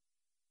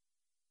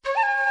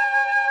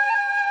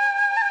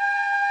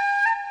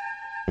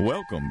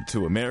Welcome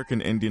to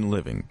American Indian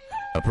Living,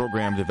 a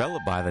program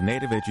developed by the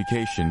Native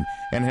Education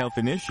and Health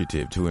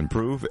Initiative to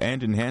improve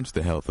and enhance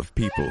the health of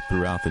people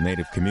throughout the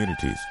Native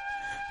communities.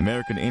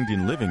 American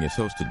Indian Living is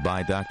hosted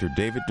by Dr.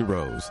 David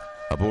DeRose,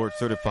 a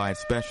board-certified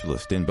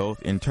specialist in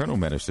both internal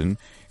medicine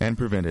and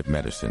preventive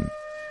medicine.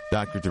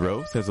 Dr.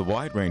 DeRose has a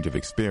wide range of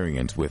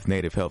experience with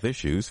Native health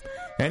issues,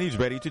 and he's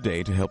ready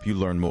today to help you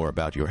learn more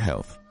about your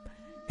health.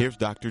 Here's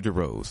Dr.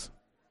 DeRose.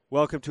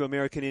 Welcome to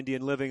American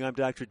Indian Living. I'm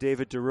Dr.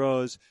 David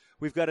DeRose.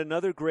 We've got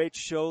another great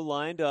show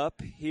lined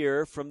up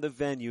here from the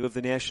venue of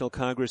the National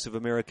Congress of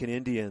American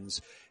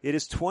Indians. It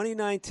is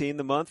 2019.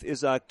 The month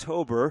is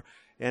October,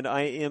 and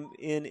I am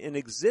in an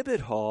exhibit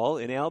hall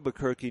in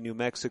Albuquerque, New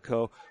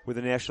Mexico, where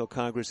the National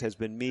Congress has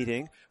been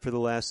meeting for the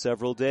last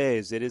several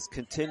days. It is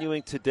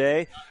continuing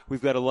today.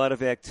 We've got a lot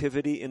of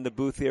activity in the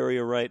booth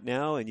area right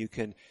now, and you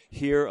can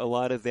hear a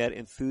lot of that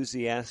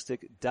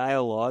enthusiastic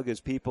dialogue as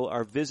people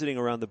are visiting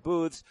around the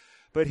booths.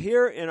 But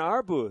here in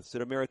our booths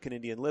at American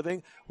Indian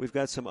Living, we've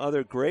got some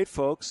other great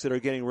folks that are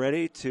getting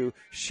ready to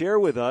share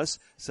with us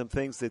some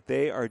things that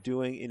they are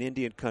doing in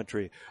Indian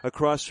country.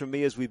 Across from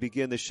me as we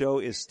begin the show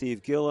is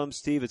Steve Gillum.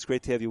 Steve, it's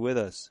great to have you with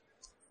us.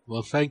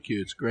 Well, thank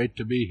you. It's great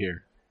to be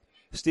here.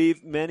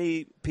 Steve,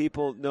 many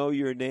people know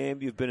your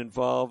name. You've been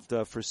involved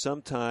for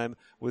some time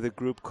with a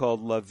group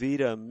called La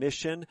Vida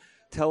Mission.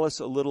 Tell us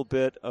a little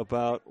bit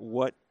about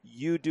what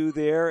you do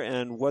there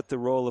and what the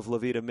role of La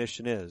Vida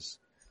Mission is.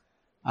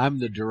 I'm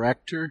the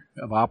director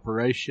of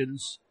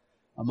operations,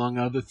 among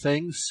other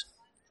things,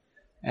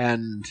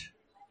 and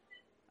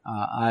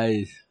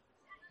I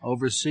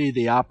oversee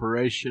the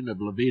operation of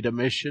La Vida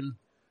Mission,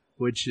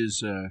 which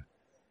is a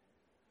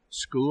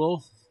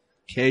school,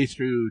 K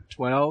through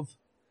 12.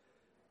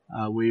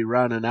 We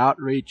run an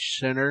outreach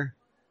center.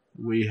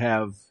 We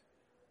have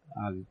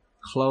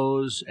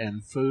clothes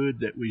and food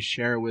that we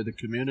share with the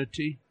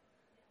community.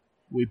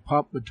 We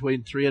pump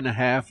between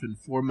 3.5 and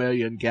 4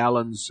 million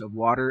gallons of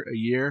water a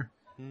year.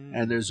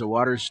 And there's a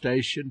water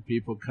station.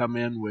 People come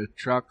in with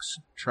trucks,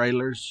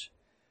 trailers,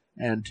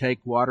 and take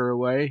water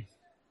away.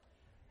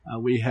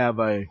 We have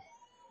a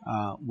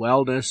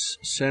wellness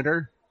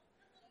center,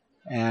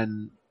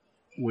 and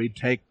we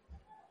take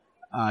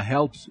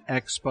health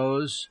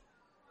expos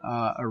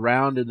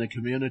around in the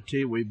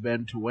community. We've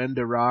been to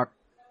Window Rock,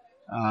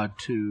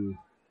 to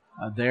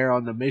there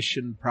on the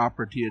mission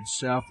property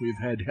itself. We've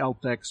had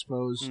health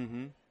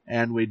expos,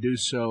 and we do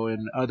so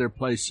in other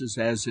places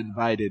as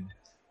invited.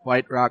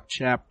 White Rock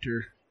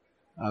chapter,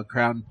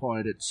 Crown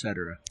Point,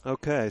 etc.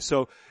 Okay,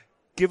 so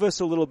give us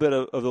a little bit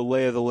of the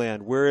lay of the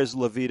land. Where is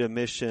La Vida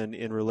Mission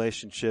in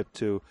relationship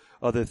to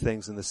other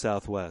things in the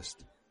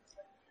Southwest?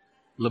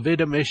 La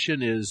Vida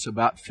Mission is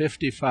about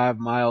 55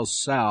 miles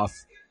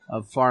south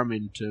of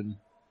Farmington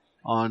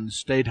on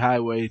State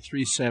Highway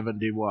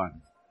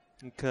 371.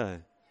 Okay,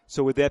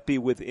 so would that be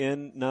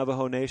within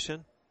Navajo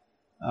Nation?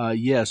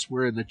 Yes,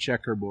 we're in the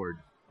checkerboard.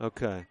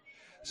 Okay,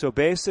 so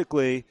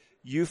basically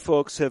you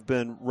folks have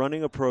been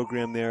running a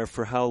program there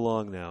for how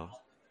long now?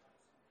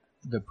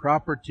 The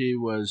property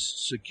was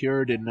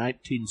secured in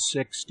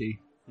 1960.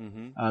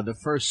 The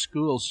first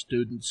school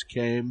students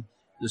came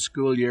the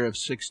school year of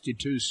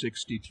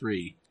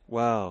 62-63.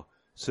 Wow.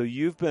 So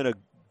you've been a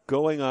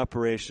going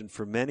operation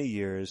for many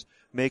years,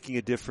 making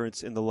a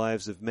difference in the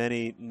lives of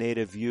many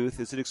Native youth.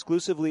 Is it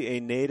exclusively a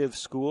Native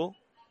school?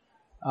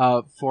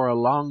 For a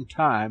long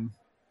time,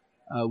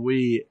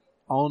 we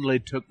only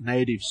took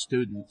Native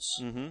students.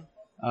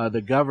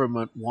 The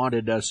government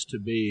wanted us to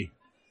be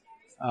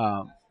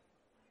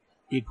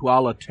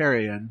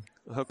equalitarian.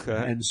 Okay.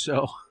 And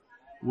so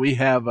we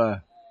have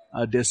a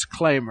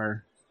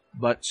disclaimer,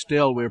 but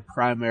still we're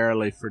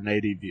primarily for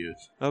Native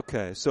youth.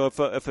 Okay. So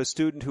if a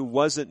student who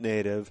wasn't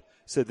Native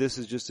said this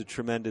is just a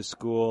tremendous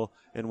school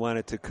and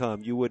wanted to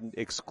come, you wouldn't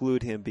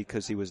exclude him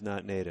because he was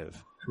not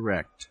Native?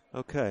 Correct.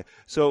 Okay.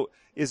 So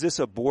is this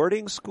a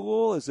boarding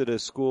school? Is it a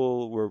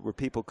school where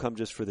people come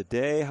just for the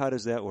day? How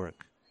does that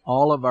work?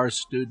 All of our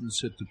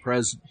students at the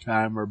present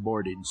time are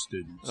boarding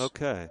students.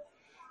 Okay.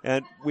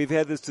 And we've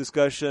had this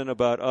discussion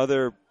about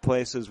other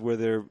places where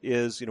there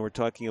is, we're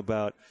talking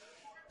about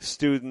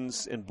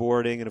students and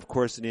boarding, and of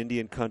course in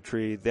Indian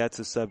country, that's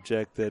a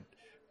subject that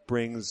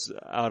brings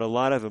out a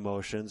lot of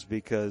emotions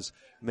because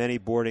many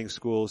boarding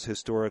schools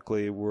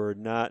historically were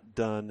not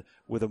done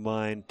with a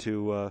mind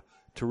to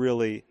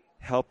really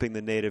helping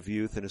the Native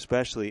youth, and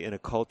especially in a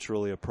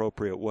culturally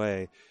appropriate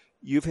way.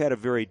 You've had a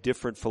very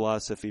different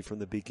philosophy from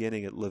the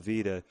beginning at La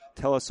Vida.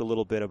 Tell us a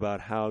little bit about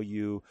how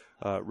you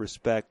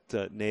respect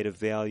Native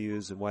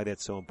values and why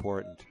that's so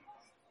important.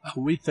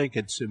 We think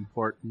it's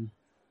important.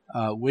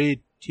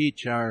 We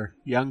teach our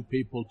young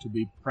people to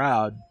be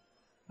proud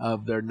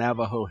of their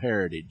Navajo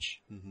heritage.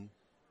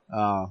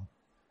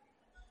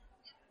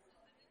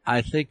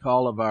 I think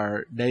all of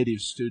our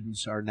Native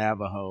students are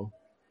Navajo.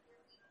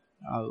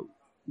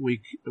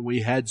 We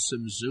had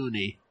some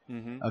Zuni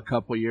a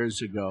couple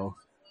years ago.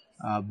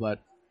 But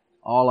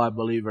all I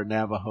believe are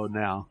Navajo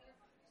now.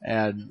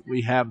 And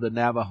we have the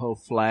Navajo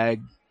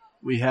flag.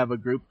 We have a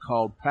group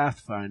called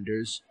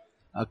Pathfinders,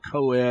 a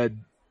co-ed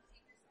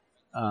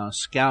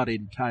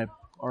scouting type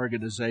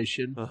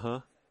organization,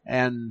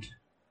 and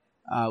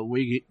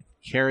we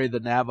carry the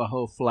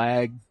Navajo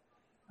flag.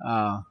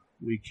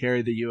 We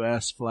carry the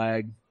U.S.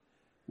 flag.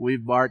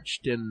 We've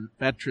marched in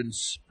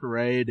Veterans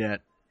Parade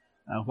at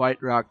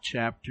White Rock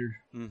Chapter.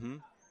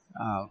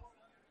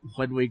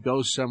 When we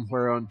go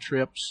somewhere on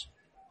trips,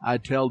 I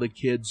tell the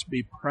kids,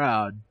 be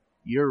proud.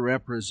 You're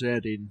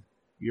representing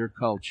your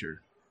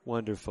culture.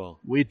 Wonderful.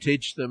 We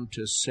teach them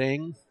to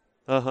sing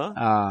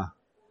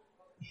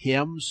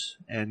hymns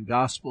and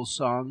gospel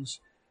songs,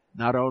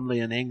 not only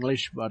in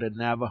English but in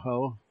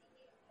Navajo.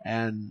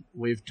 And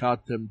we've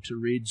taught them to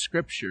read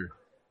Scripture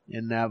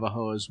in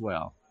Navajo as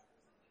well.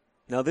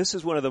 Now, this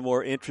is one of the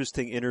more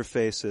interesting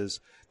interfaces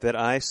that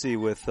I see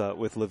with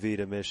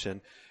Levita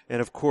Mission.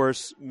 And, of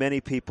course,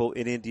 many people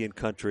in Indian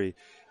country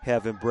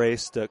have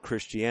embraced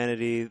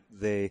Christianity.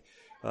 They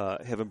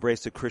have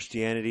embraced a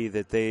Christianity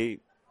that they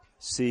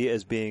see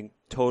as being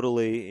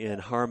totally in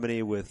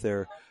harmony with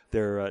their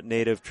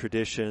native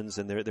traditions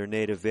and their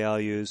native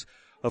values.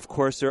 Of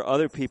course, there are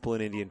other people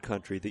in Indian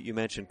country that you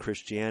mentioned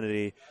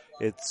Christianity.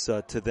 It's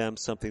to them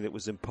something that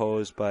was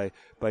imposed by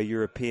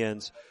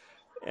Europeans.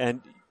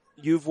 And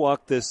you've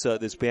walked this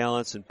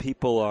balance, and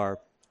people are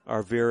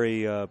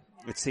very, it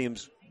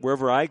seems,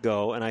 wherever I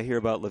go and I hear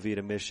about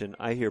Levita Mission,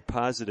 I hear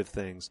positive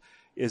things.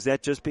 Is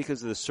that just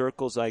because of the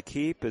circles I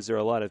keep? Is there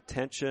a lot of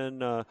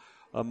tension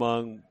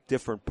among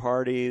different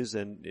parties,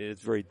 and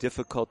it's very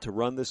difficult to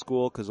run the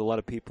school because a lot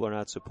of people are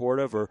not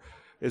supportive? Or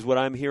is what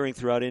I'm hearing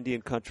throughout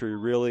Indian country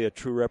really a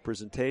true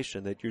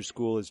representation that your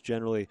school is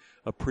generally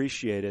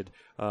appreciated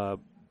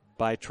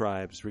by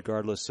tribes,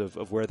 regardless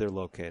of where they're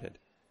located?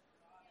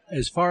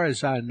 As far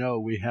as I know,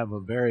 we have a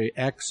very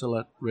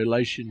excellent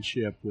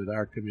relationship with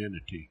our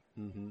community.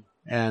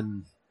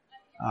 And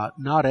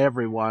not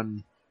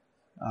everyone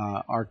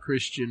are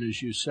Christian,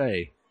 as you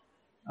say,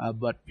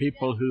 but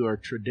people who are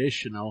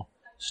traditional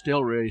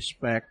still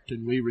respect,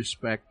 and we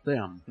respect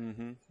them.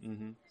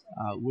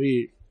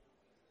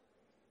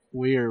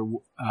 We are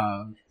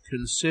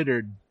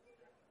considered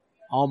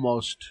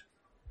almost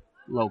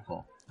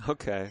local.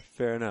 Okay,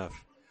 fair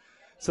enough.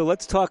 So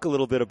let's talk a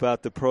little bit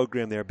about the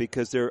program there,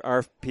 because there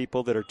are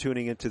people that are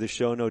tuning into the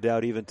show, no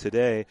doubt even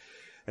today,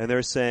 and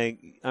they're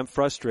saying, I'm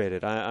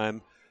frustrated.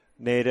 I'm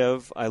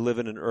Native. I live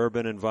in an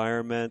urban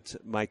environment.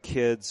 My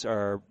kids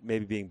are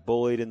maybe being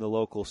bullied in the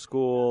local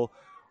school,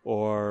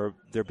 or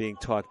they're being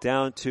talked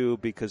down to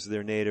because of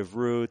their Native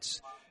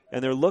roots,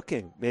 and they're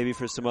looking maybe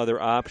for some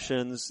other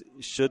options.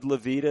 Should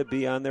Levita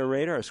be on their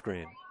radar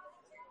screen?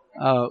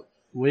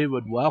 We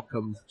would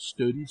welcome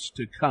students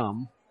to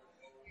come.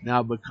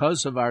 Now,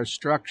 because of our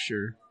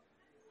structure,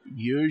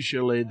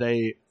 usually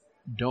they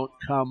don't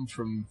come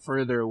from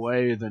further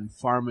away than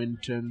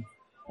Farmington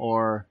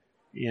or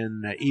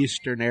in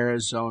eastern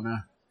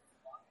Arizona,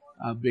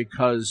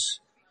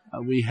 because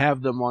we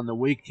have them on the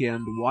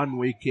weekend, one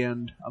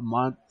weekend a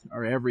month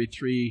or every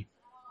 3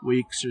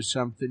 weeks or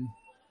something.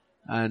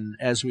 And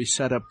as we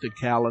set up the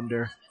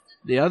calendar,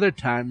 the other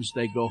times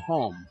they go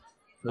home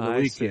for the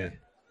weekend. See.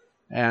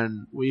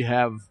 And we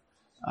have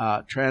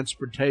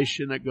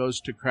transportation that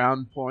goes to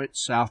Crown Point,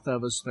 south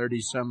of us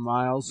 30-some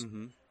miles,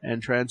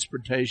 and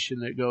transportation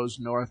that goes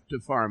north to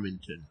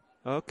Farmington.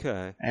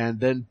 Okay. And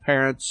then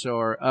parents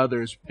or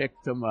others pick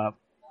them up,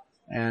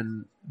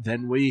 and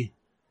then we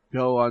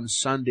go on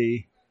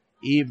Sunday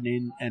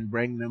evening and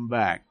bring them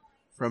back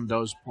from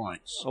those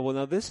points. Oh, well,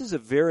 now this is a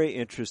very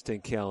interesting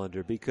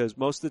calendar, because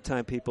most of the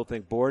time people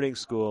think boarding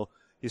school,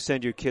 you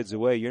send your kids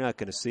away, you're not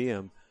going to see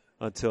them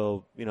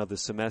until, the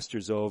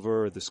semester's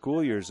over or the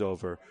school year's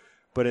over.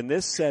 But in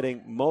this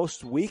setting,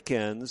 most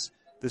weekends,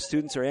 the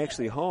students are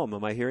actually home.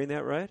 Am I hearing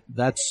that right?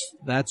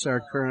 That's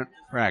our current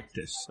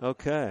practice.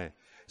 Okay.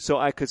 So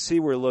I could see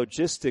where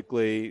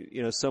logistically,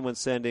 someone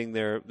sending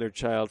their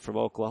child from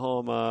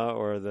Oklahoma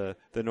or the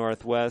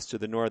Northwest or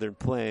the Northern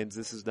Plains,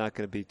 this is not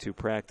going to be too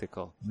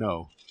practical.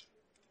 No.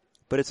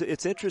 But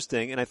it's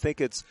interesting, and I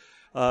think it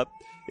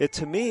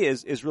to me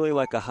is really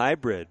like a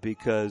hybrid,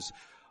 because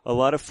a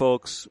lot of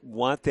folks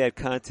want that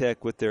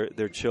contact with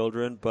their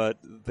children, but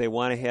they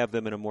want to have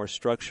them in a more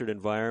structured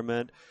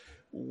environment.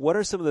 What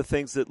are some of the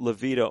things that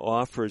Levita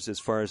offers as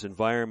far as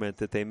environment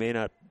that they may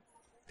not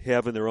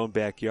have in their own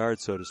backyard,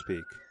 so to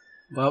speak?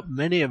 Well,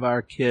 many of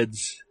our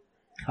kids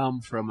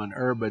come from an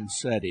urban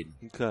setting.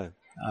 Okay.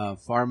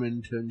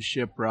 Farmington,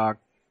 Shiprock.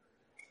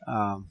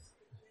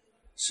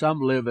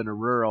 Some live in a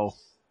rural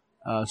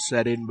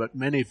setting, but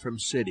many from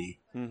city.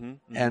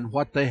 And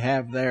what they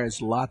have there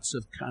is lots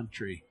of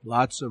country,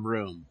 lots of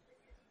room.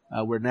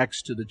 We're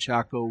next to the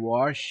Chaco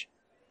Wash,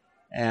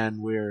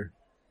 and we're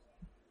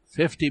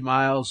 50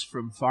 miles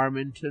from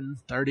Farmington,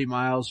 30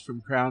 miles from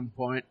Crown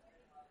Point.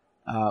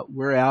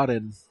 We're out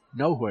in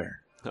nowhere.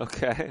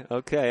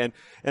 Okay.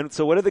 And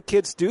so what do the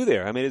kids do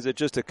there? I mean, is it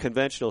just a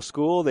conventional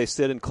school? They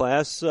sit in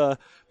class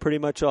pretty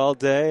much all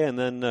day and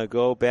then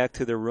go back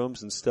to their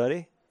rooms and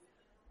study?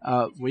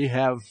 We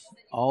have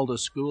all the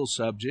school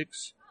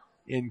subjects,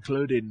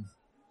 including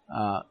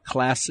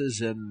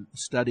classes in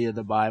study of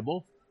the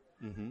Bible.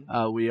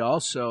 We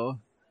also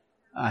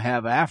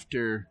have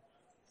after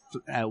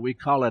we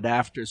call it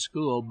after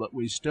school, but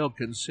we still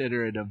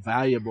consider it a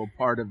valuable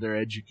part of their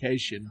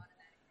education.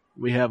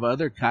 We have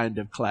other kind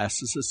of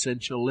classes,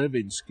 essential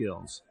living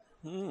skills.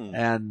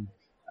 And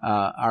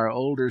our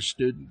older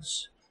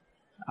students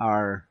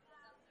are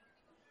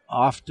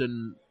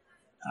often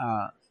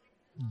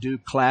do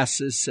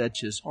classes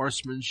such as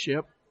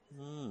horsemanship,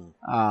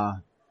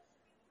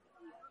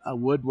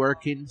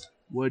 woodworking,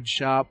 wood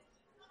shop,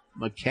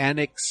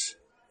 mechanics.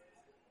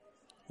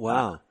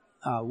 Wow.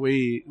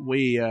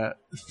 We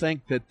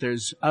think that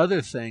there's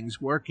other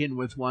things. Working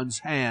with one's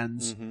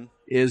hands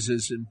is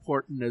as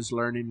important as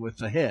learning with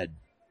the head.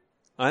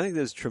 I think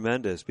that's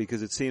tremendous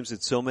because it seems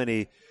that so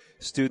many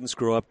students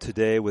grow up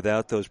today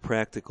without those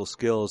practical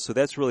skills. So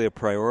that's really a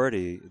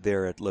priority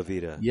there at La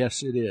Vida.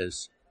 Yes, it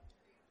is.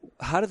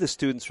 How do the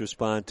students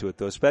respond to it,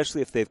 though,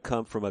 especially if they've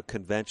come from a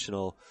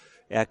conventional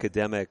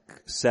academic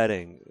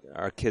setting?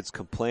 Are kids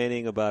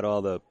complaining about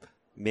all the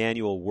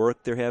manual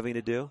work they're having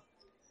to do?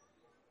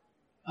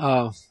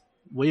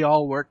 We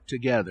all work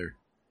together.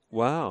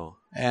 Wow.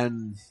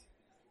 And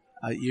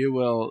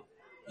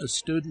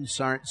students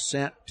aren't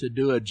sent to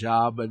do a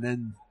job and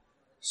then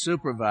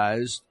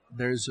supervised.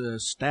 There's a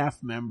staff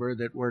member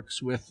that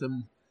works with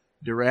them,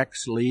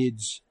 directs,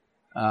 leads,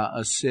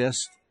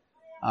 assists.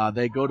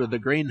 They go to the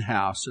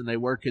greenhouse and they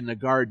work in the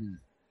garden.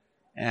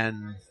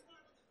 And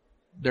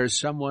there's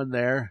someone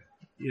there,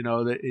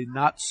 that is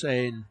not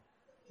saying,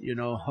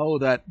 hoe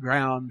that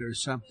ground or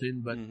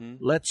something, but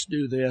let's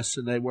do this,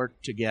 and they work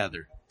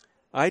together.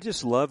 I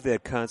just love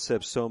that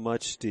concept so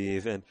much,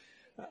 Steve, and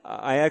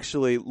I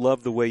actually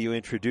love the way you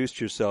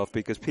introduced yourself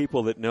because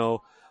people that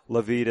know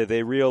La Vida,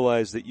 they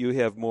realize that you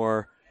have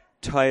more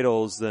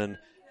titles than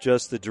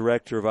just the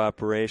director of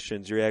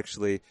operations. You're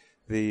actually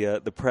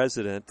the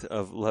president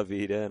of La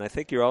Vida, and I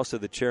think you're also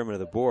the chairman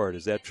of the board.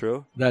 Is that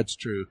true? That's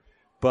true.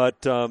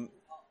 But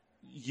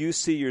you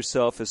see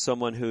yourself as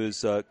someone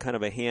who's kind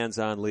of a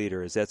hands-on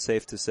leader. Is that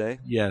safe to say?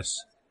 Yes.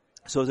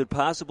 So is it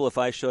possible if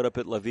I showed up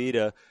at La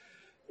Vida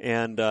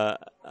and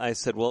I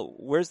said, well,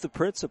 where's the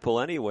principal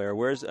anyway? Or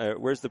where's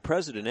the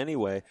president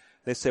anyway?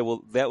 They say,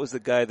 well, that was the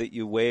guy that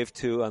you waved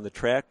to on the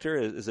tractor.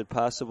 Is it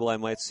possible I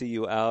might see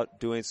you out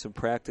doing some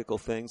practical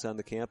things on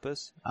the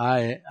campus?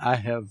 I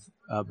have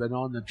been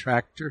on the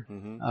tractor.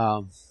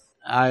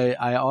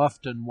 I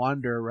often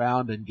wander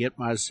around and get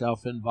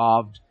myself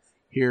involved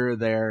here or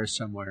there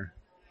somewhere.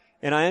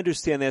 And I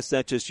understand that's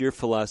not just your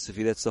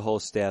philosophy, that's the whole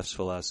staff's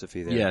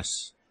philosophy there.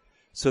 Yes.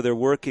 So they're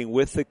working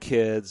with the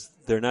kids.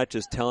 They're not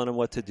just telling them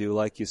what to do,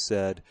 like you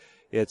said.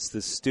 It's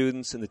the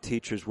students and the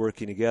teachers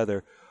working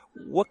together.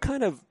 What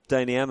kind of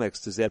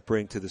dynamics does that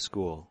bring to the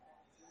school?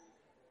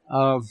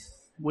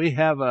 We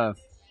have a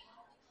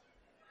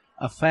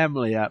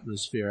family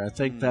atmosphere. I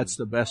think that's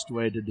the best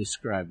way to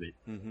describe it.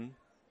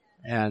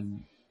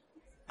 And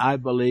I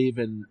believe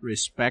in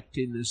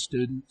respecting the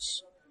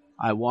students.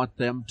 I want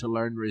them to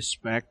learn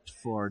respect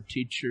for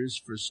teachers,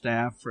 for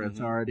staff, for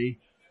authority.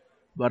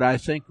 But I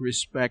think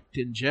respect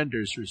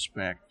engenders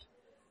respect.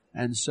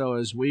 And so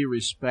as we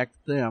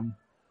respect them,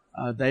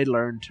 they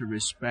learn to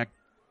respect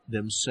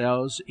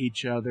themselves,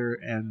 each other,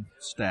 and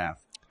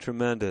staff.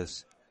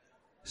 Tremendous.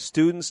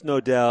 Students, no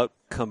doubt,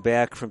 come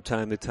back from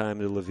time to time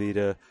to La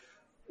Vida.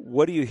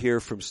 What do you hear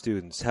from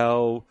students?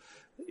 How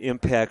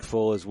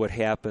impactful is what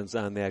happens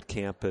on that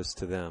campus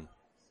to them?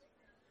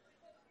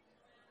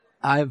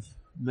 I've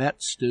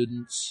met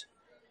students.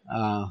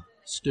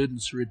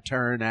 Students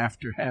return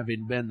after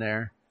having been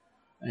there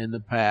in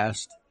the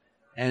past,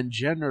 and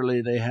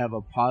generally they have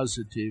a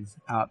positive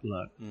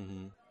outlook.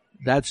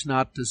 That's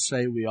not to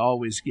say we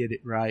always get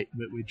it right,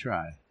 but we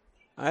try.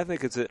 I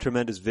think it's a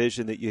tremendous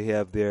vision that you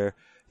have there.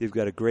 You've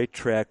got a great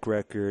track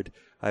record.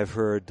 I've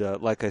heard,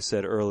 like I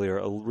said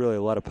earlier, really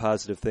a lot of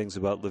positive things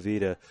about La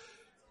Vida.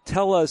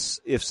 Tell us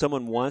if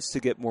someone wants to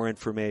get more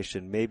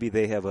information. Maybe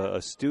they have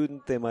a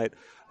student they might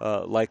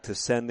like to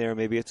send there.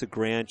 Maybe it's a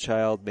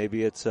grandchild.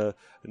 Maybe it's a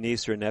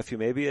niece or a nephew.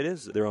 Maybe it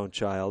is their own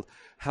child.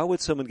 How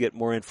would someone get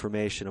more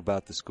information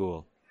about the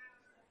school?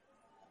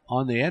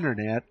 On the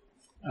Internet,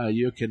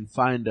 you can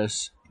find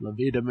us,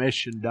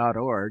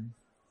 lavidamission.org.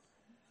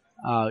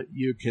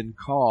 You can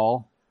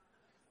call.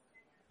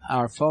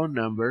 Our phone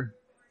number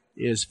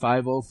is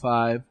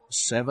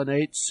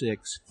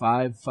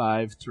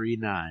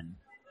 505-786-5539.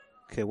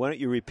 Okay, why don't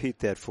you repeat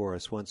that for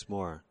us once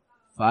more?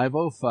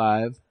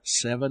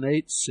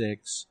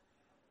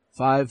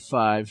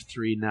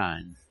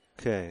 505-786-5539.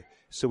 Okay,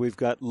 so we've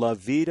got La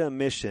Vida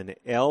Mission,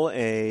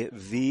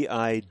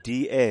 LAVIDA,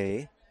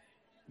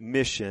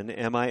 Mission,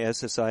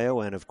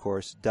 MISSION, of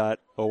course,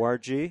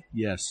 .org.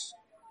 Yes.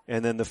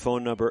 And then the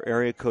phone number,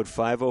 area code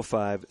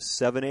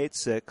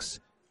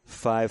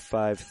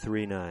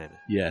 505-786-5539.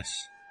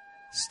 Yes.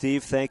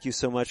 Steve, thank you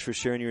so much for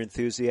sharing your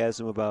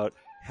enthusiasm about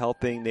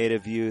helping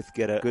Native youth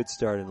get a good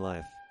start in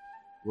life.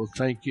 Well,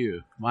 thank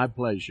you. My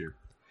pleasure.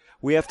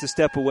 We have to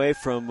step away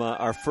from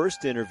our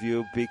first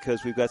interview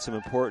because we've got some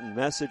important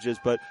messages,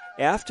 but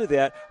after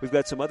that, we've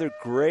got some other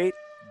great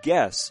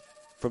guests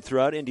from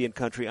throughout Indian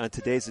country on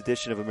today's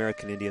edition of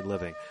American Indian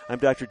Living. I'm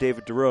Dr.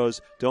 David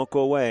DeRose. Don't go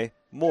away.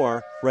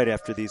 More right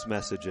after these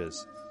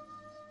messages.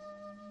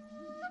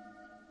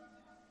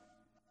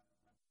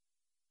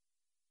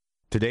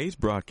 Today's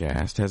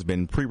broadcast has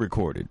been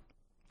pre-recorded.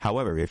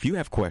 However, if you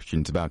have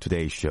questions about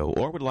today's show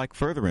or would like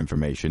further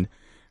information,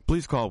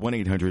 please call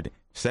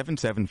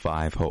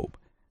 1-800-775-HOPE.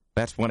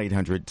 That's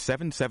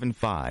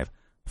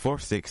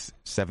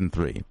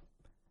 1-800-775-4673.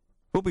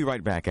 We'll be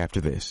right back after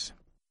this.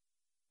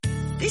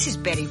 This is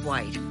Betty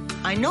White.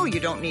 I know you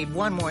don't need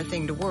one more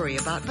thing to worry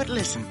about, but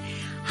listen.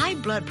 High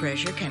blood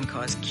pressure can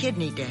cause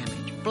kidney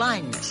damage,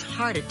 blindness,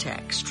 heart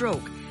attack,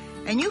 stroke,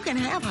 and you can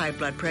have high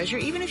blood pressure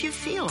even if you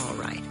feel all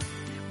right.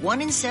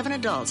 1 in 7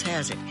 adults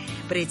has it,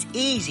 but it's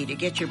easy to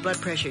get your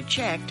blood pressure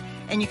checked,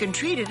 and you can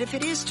treat it if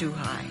it is too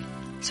high.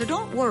 So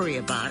don't worry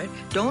about it.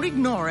 Don't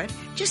ignore it.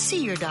 Just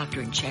see your doctor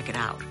and check it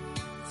out.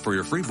 For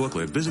your free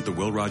booklet, visit the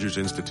Will Rogers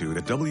Institute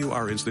at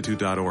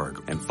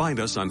wrinstitute.org and find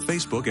us on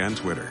Facebook and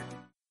Twitter.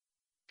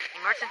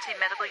 Emergency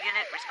medical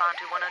unit, respond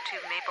to 102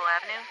 Maple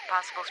Avenue,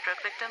 possible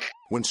stroke victim.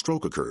 When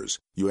stroke occurs,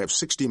 you have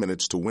 60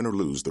 minutes to win or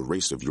lose the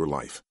race of your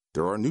life.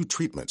 There are new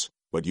treatments,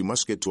 but you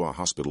must get to a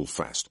hospital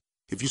fast.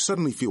 If you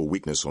suddenly feel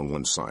weakness on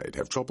one side,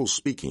 have trouble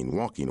speaking,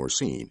 walking, or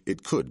seeing,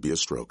 it could be a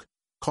stroke.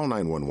 Call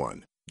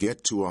 911.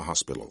 Get to a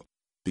hospital.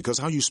 Because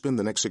how you spend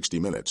the next 60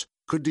 minutes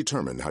could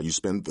determine how you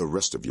spend the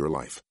rest of your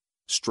life.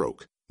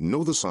 Stroke.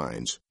 Know the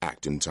signs.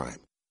 Act in time.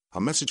 A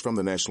message from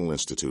the National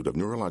Institute of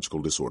Neurological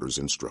Disorders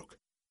and Stroke.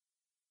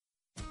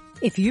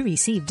 If you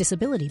receive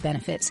disability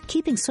benefits,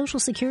 keeping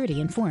Social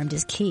Security informed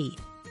is key.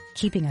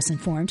 Keeping us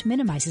informed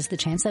minimizes the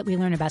chance that we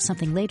learn about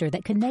something later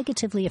that could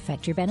negatively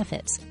affect your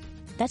benefits.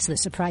 That's the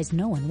surprise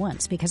no one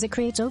wants because it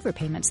creates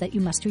overpayments that you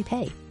must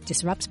repay,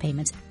 disrupts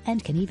payments,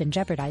 and can even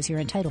jeopardize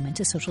your entitlement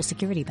to Social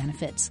Security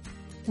benefits.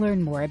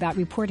 Learn more about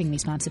reporting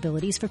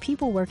responsibilities for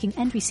people working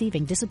and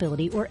receiving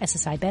disability or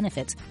SSI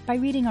benefits by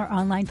reading our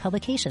online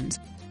publications,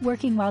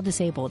 Working While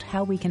Disabled,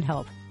 How We Can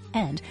Help,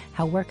 and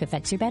How Work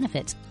Affects Your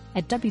Benefits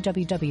at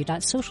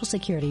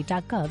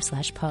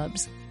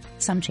www.socialsecurity.gov/pubs.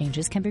 Some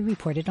changes can be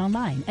reported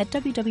online at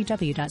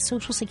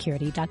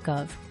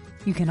www.socialsecurity.gov.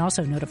 You can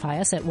also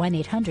notify us at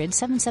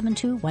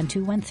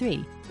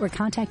 1-800-772-1213 or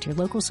contact your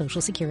local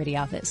Social Security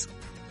office.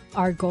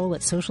 Our goal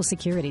at Social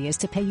Security is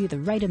to pay you the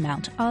right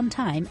amount on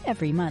time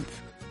every month.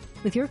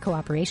 With your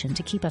cooperation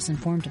to keep us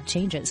informed of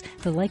changes,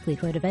 the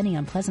likelihood of any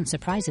unpleasant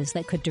surprises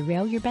that could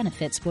derail your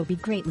benefits will be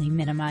greatly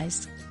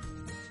minimized.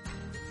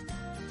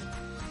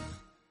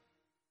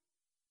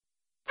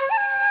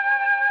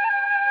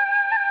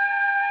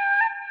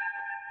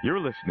 You're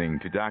listening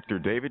to Dr.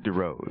 David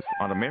DeRose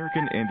on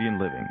American Indian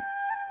Living.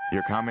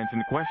 Your comments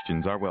and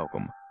questions are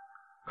welcome.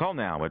 Call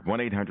now at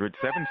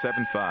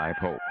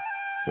 1-800-775-HOPE.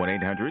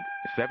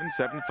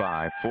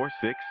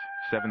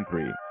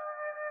 1-800-775-4673.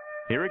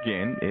 Here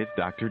again is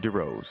Dr.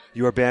 DeRose.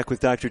 You are back with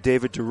Dr.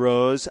 David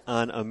DeRose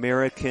on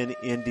American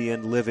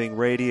Indian Living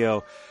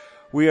Radio.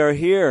 We are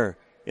here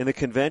in the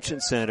Convention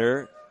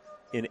Center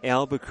in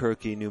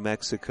Albuquerque, New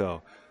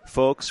Mexico.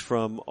 Folks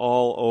from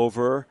all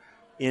over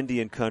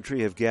Indian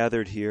country have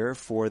gathered here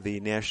for the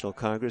National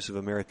Congress of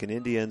American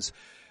Indians.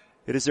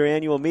 It is their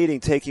annual meeting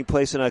taking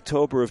place in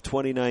October of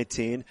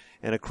 2019,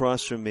 and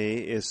across from me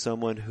is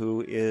someone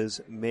who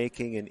is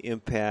making an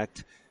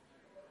impact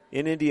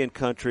in Indian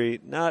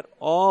country, not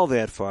all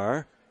that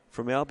far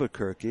from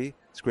Albuquerque.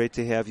 It's great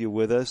to have you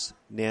with us,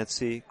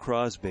 Nancy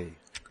Crosby.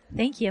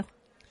 Thank you.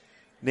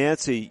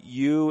 Nancy,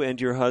 you and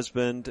your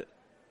husband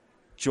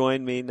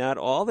joined me not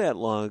all that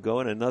long ago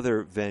in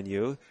another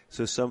venue,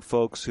 so some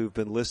folks who've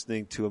been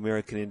listening to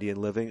American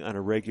Indian Living on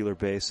a regular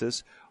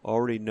basis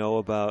already know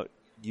about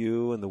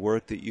you and the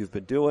work that you've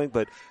been doing,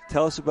 but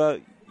tell us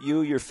about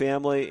you, your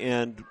family,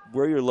 and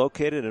where you're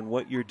located and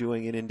what you're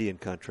doing in Indian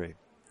country.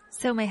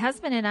 So my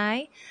husband and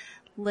I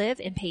live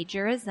in Page,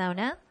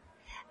 Arizona,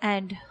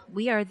 and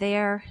we are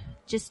there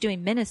just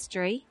doing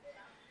ministry.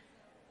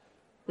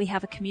 We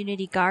have a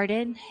community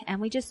garden, and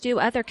we just do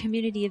other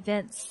community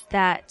events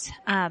that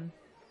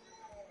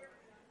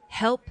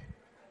help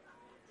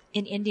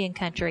in Indian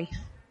country.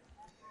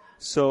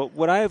 So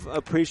what I've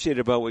appreciated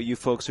about what you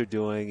folks are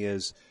doing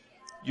is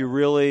you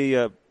really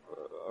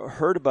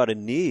heard about a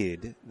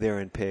need there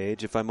in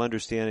Page, if I'm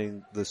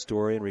understanding the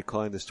story and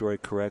recalling the story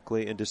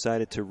correctly, and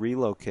decided to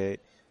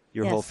relocate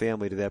your whole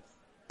family to that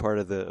part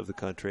of the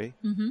country.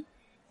 Mm-hmm.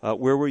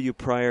 Where were you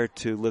prior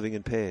to living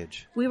in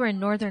Page? We were in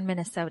northern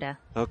Minnesota.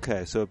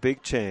 Okay, so a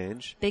big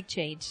change. Big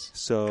change.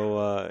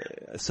 So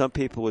some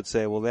people would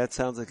say, well, that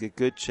sounds like a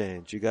good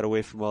change. You got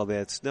away from all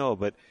that snow.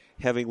 But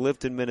having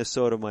lived in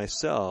Minnesota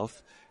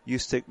myself, you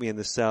stick me in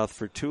the south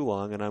for too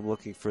long, and I'm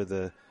looking for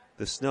the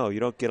snow. You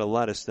don't get a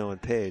lot of snow in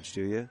Page,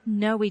 do you?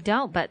 No, we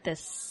don't. But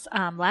this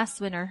last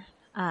winter,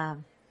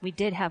 we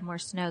did have more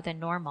snow than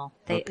normal.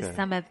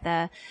 Some of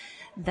the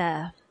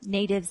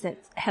natives that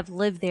have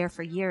lived there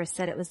for years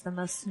said it was the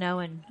most snow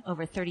in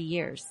over 30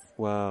 years.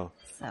 Wow.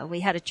 So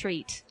we had a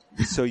treat.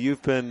 So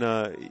you've been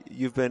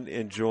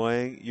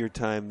enjoying your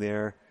time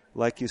there.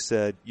 Like you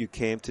said, you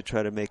came to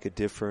try to make a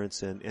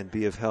difference and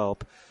be of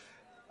help.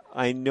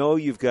 I know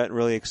you've gotten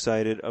really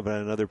excited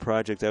about another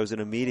project. I was in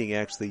a meeting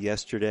actually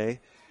yesterday,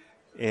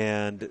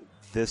 and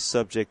this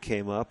subject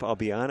came up. I'll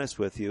be honest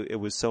with you, it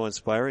was so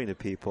inspiring to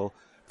people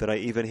that I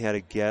even had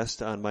a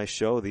guest on my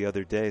show the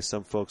other day.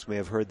 Some folks may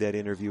have heard that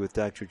interview with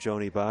Dr.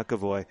 Joni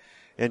Bakavoy,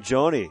 and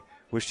Joni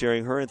was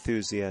sharing her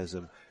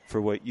enthusiasm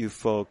for what you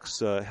folks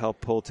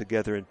helped pull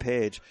together in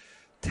Page.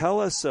 Tell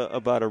us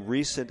about a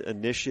recent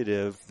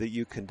initiative that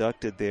you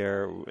conducted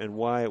there and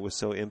why it was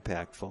so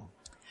impactful.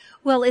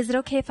 Well, is it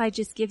okay if I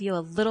just give you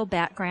a little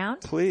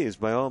background? Please,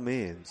 by all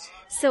means.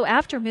 So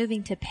after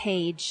moving to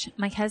Page,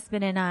 my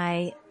husband and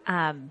I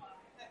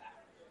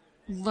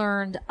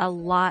learned a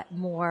lot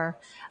more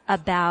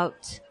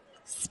about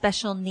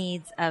special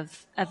needs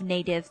of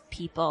Native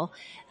people.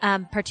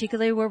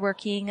 Particularly, we're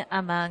working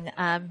among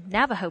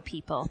Navajo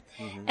people.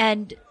 Mm-hmm.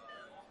 And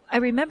I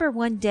remember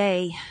one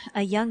day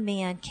a young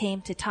man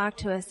came to talk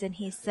to us, and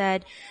he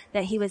said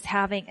that he was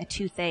having a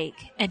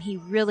toothache and he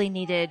really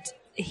needed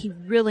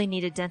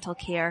dental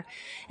care.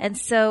 And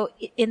so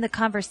in the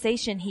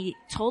conversation, he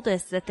told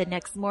us that the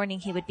next morning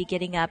he would be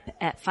getting up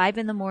at 5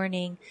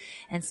 a.m.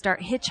 and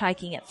start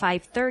hitchhiking at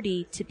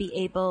 5:30 to be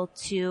able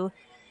to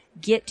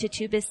get to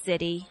Tuba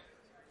City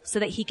so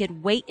that he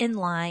could wait in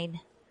line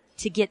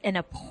to get an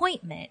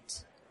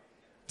appointment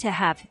to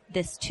have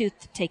this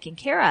tooth taken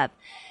care of.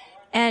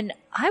 And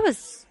I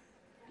was,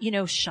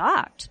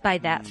 shocked by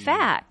that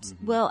fact.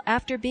 Mm-hmm. Well,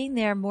 after being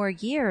there more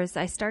years,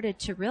 I started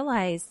to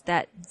realize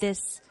that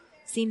this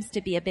seems to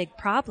be a big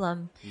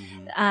problem,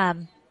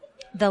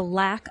 the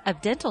lack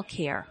of dental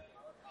care.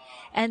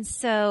 And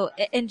so,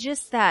 and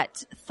just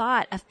that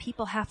thought of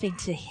people having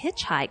to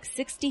hitchhike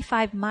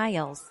 65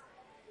 miles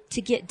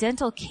to get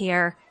dental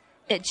care,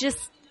 it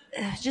just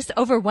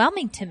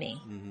overwhelming to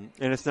me. Mm-hmm.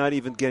 And it's not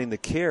even getting the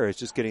care, it's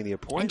just getting the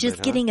appointment. And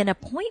just getting an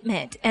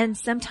appointment. And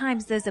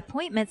sometimes those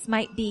appointments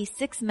might be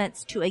 6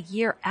 months to a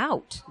year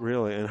out.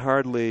 Really? And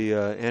hardly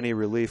any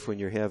relief when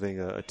you're having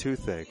a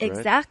toothache, right?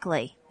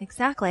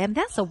 Exactly. I mean,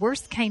 that's the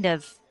worst kind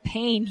of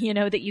pain,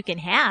 that you can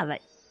have.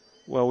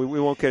 Well, we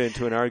won't get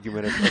into an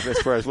argument as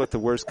far as what the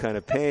worst kind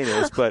of pain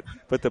is, but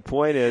the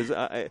point is,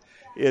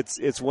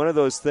 it's one of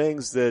those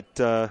things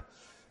that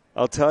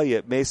I'll tell you,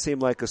 it may seem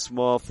like a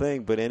small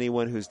thing, but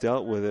anyone who's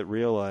dealt with it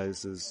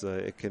realizes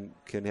it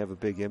can have a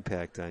big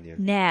impact on you.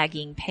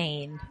 Nagging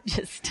pain,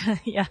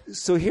 yeah.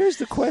 So here's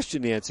the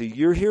question, Nancy.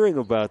 You're hearing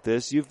about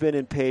this. You've been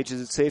in Page,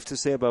 is it safe to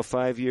say about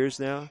 5 years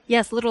now?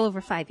 Yes, a little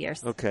over 5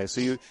 years. Okay, so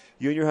you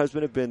and your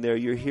husband have been there.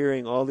 You're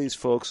hearing all these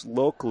folks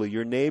locally,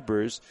 your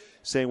neighbors,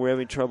 saying we're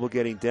having trouble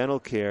getting dental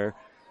care.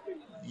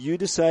 You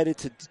decided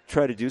to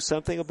try to do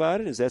something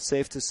about it? Is that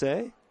safe to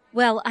say?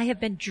 Well, I have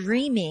been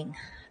dreaming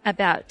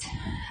about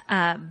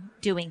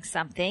doing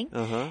something.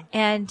 Uh-huh.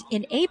 And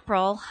in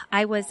April,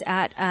 I was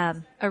at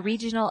a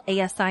regional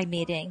ASI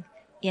meeting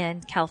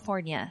in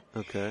California.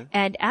 Okay.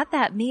 And at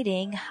that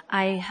meeting,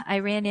 I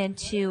ran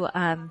into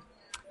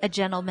a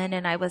gentleman,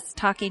 and I was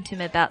talking to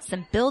him about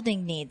some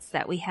building needs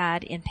that we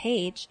had in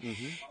Page.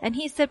 Mm-hmm. And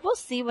he said, we'll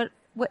see what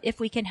if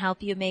we can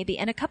help you maybe.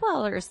 And a couple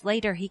hours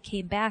later, he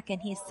came back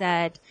and he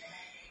said,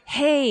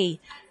 hey,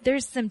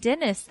 there's some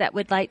dentists that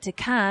would like to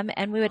come,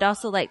 and we would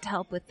also like to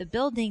help with the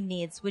building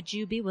needs. Would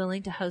you be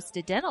willing to host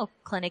a dental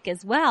clinic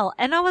as well?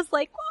 And I was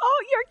like,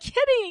 oh, you're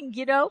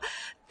kidding.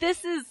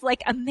 This is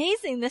like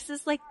amazing. This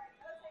is like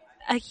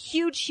a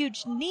huge,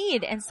 huge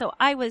need. And so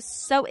I was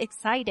so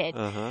excited.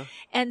 Uh-huh.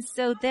 And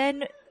so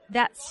then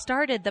that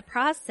started the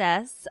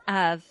process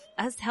of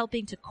us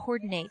helping to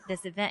coordinate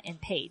this event in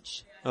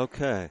Page.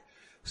 Okay.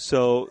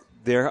 So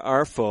there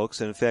are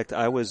folks, and in fact,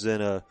 I was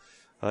in a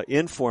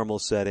informal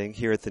setting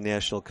here at the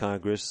National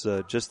Congress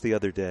just the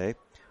other day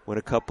when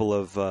a couple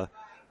of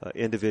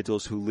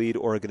individuals who lead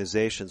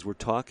organizations were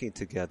talking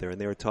together,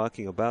 and they were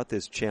talking about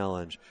this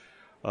challenge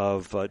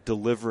of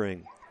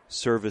delivering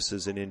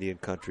services in Indian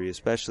country,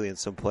 especially in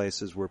some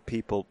places where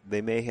people,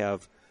 they may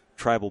have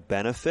tribal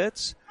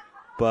benefits,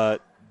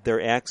 but their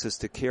access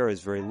to care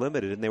is very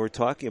limited. And they were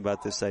talking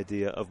about this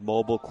idea of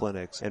mobile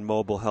clinics and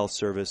mobile health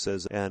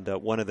services, and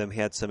one of them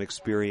had some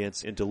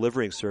experience in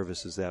delivering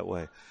services that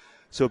way.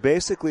 So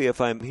basically, if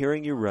I'm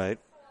hearing you right,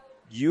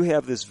 you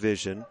have this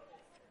vision,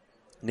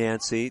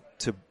 Nancy,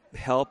 to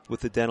help with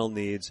the dental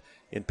needs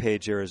in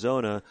Page,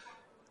 Arizona.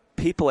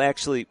 People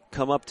actually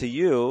come up to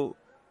you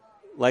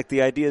like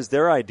the idea is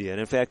their idea, and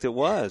in fact it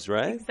was,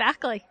 right?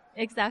 Exactly,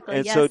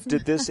 and yes. So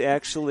did this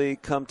actually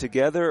come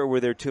together, or were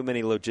there too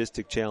many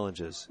logistic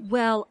challenges?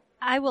 Well,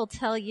 I will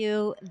tell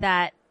you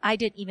that I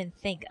didn't even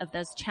think of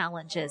those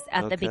challenges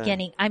at the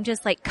beginning. I'm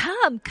just like,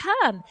 come.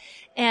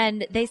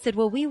 And they said,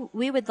 well,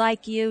 we would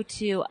like you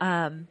to,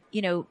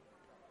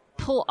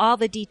 pull all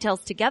the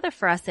details together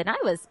for us. And I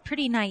was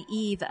pretty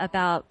naive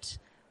about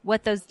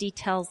what those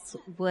details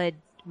would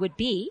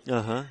be.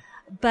 Uh-huh.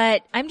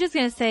 But I'm just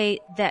going to say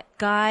that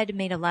God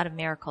made a lot of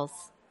miracles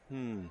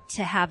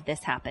to have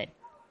this happen.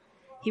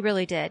 He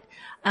really did.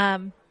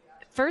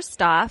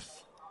 First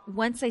off,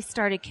 once I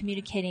started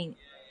communicating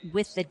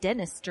with the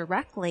dentist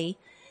directly,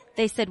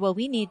 they said, well,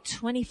 we need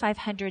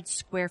 2,500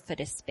 square foot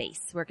of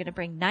space. We're going to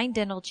bring 9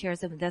 dental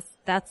chairs, and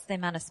that's the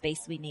amount of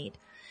space we need.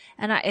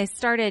 And I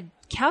started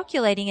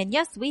calculating, and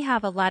yes, we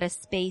have a lot of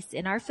space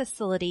in our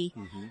facility,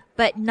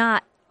 but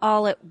not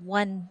all at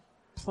one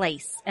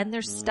place. And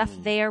there's stuff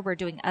there.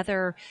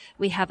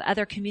 We have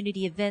other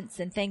community events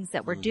and things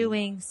that we're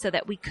doing so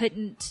that we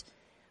couldn't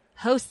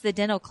host the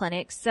dental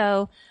clinic.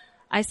 So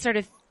I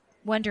started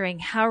wondering,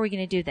 how are we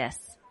going to do this?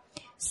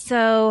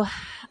 So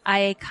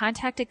I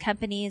contacted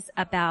companies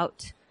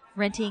about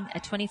renting a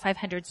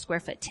 2,500 square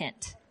foot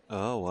tent.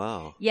 Oh,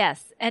 wow.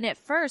 Yes. And at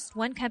first,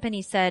 one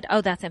company said,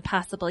 oh, that's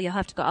impossible. You'll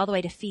have to go all the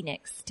way to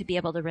Phoenix to be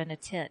able to rent a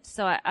tent.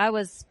 So I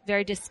was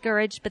very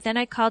discouraged. But then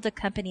I called a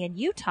company in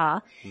Utah,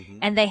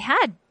 and they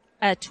had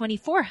a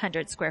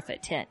 2,400 square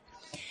foot tent.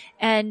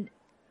 And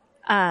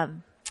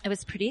it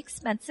was pretty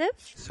expensive.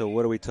 So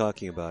what are we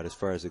talking about as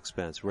far as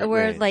expense? We're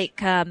range?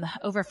 like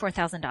over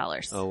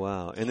 $4,000. Oh,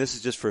 wow. And this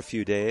is just for a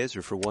few days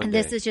or for one and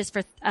day? This is just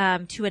for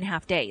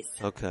 2.5 days.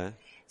 Okay.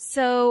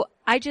 So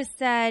I just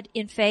said,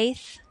 in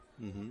faith,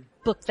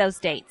 book those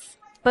dates.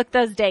 Book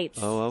those dates.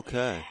 Oh,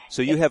 okay.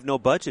 So you have no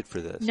budget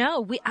for this?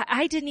 No,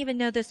 I didn't even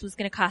know this was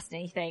going to cost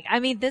anything. I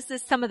mean, this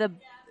is some of the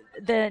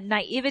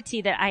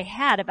naivety that I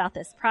had about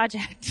this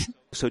project.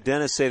 So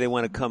dentists say they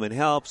want to come and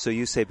help, so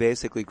you say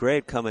basically,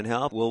 great, come and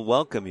help, we'll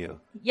welcome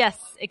you. Yes,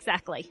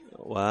 exactly.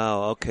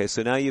 Wow, okay,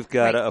 so now you've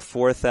got Right. a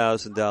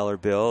 $4,000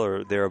 bill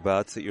or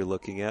thereabouts that you're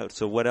looking at.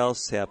 So what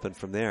else happened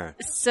from there?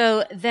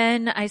 So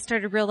then I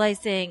started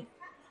realizing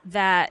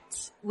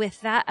that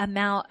with that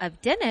amount of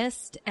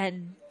dentists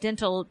and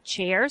dental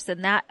chairs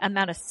and that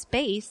amount of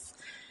space,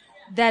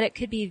 that it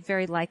could be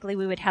very likely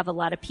we would have a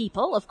lot of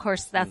people. Of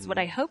course, that's what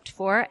I hoped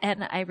for.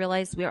 And I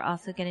realized we were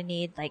also going to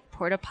need like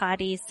porta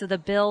potties. So the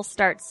bill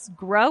starts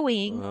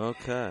growing.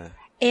 Okay.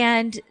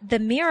 And the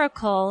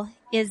miracle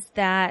is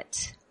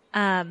that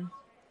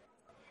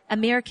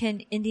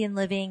American Indian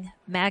Living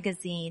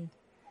magazine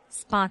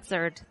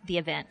sponsored the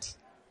event.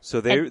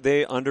 So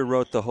they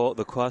underwrote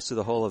the cost of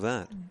the whole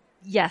event.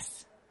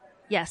 Yes.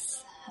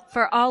 Yes.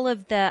 For all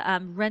of the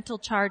rental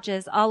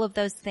charges, all of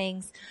those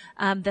things,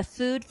 the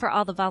food for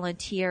all the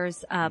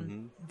volunteers,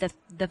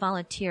 the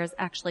volunteers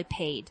actually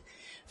paid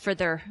for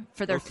their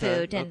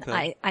food, and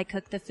I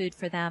cooked the food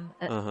for them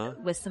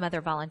with some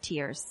other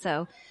volunteers.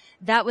 So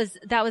that was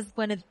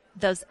one of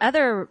those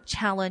other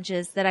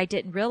challenges that I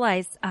didn't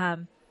realize,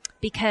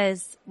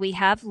 because we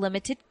have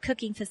limited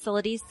cooking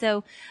facilities.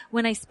 So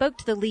when I spoke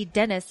to the lead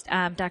dentist,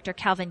 Dr.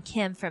 Calvin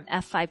Kim from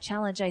F5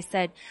 Challenge, I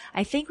said,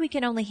 I think we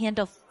can only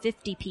handle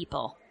 50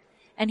 people.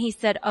 And he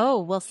said,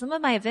 oh, well, some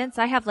of my events,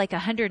 I have like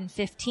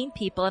 115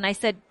 people. And I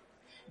said,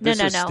 no.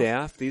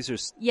 Staff? These are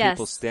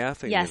people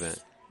staffing the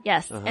event?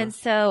 Yes. And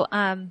so,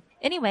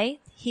 anyway,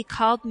 he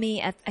called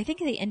me at, I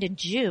think at the end of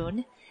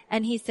June,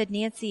 and he said,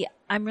 Nancy,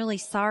 I'm really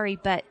sorry,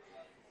 but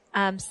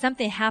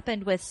something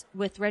happened with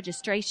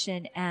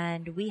registration,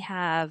 and we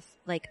have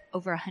like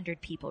over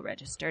 100 people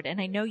registered. And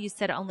I know you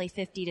said only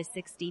 50 to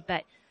 60,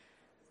 but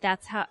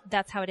that's how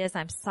it is.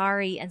 I'm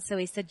sorry. And so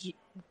he said,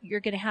 you're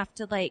going to have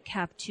to like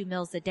have 2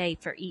 meals a day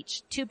for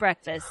each, 2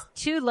 breakfasts,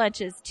 2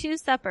 lunches, 2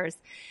 suppers.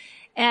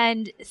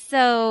 And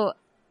so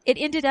it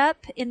ended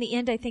up in the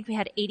end, I think we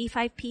had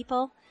 85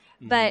 people,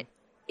 but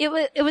it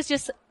was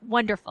just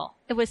wonderful.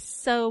 It was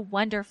so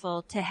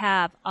wonderful to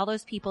have all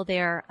those people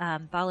there,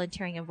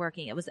 volunteering and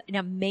working. It was an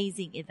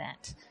amazing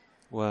event.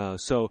 Wow.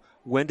 So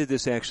when did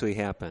this actually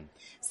happen?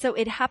 So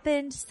it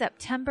happened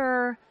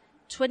September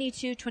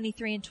 22,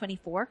 23, and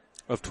 24.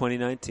 Of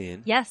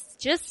 2019? Yes.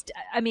 Just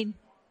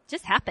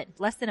happened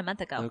less than a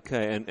month ago.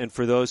 Okay. And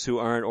for those who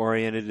aren't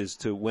oriented as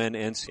to when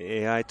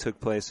NCAI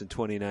took place in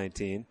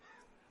 2019,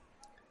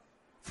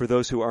 for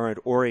those who aren't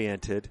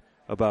oriented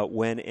about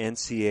when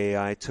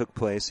NCAI took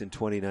place in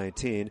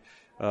 2019,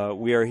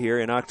 we are here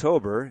in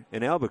October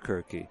in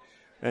Albuquerque.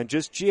 And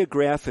just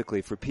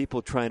geographically, for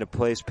people trying to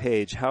place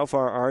Paige, how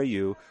far are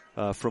you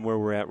from where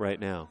we're at right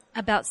now?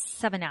 About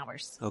 7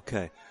 hours.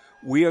 Okay.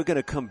 We are going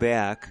to come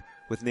back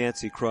with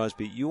Nancy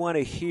Crosby. You want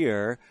to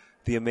hear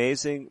the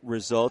amazing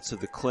results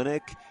of the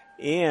clinic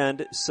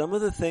and some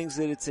of the things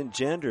that it's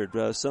engendered,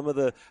 some of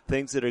the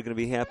things that are going to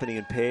be happening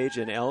in Paige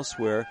and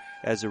elsewhere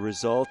as a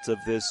result of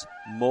this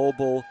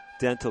mobile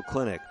dental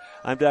clinic.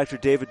 I'm Dr.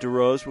 David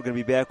DeRose. We're going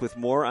to be back with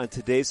more on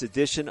today's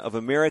edition of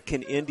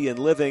American Indian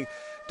Living.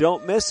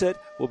 Don't miss it.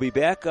 We'll be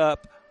back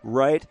up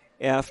right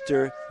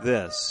after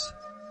this.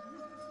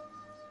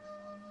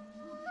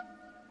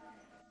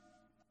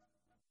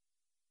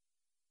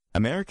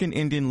 American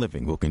Indian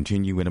Living will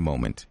continue in a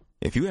moment.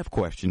 If you have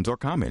questions or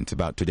comments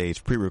about today's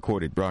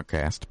pre-recorded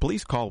broadcast,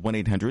 please call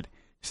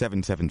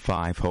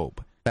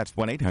 1-800-775-HOPE. That's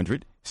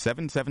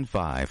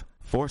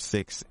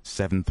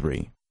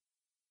 1-800-775-4673.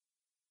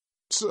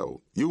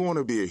 So, you want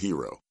to be a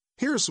hero.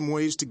 Here are some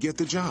ways to get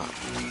the job.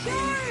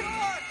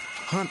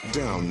 Hunt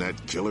down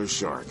that killer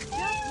shark.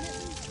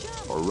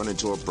 Or run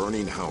into a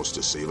burning house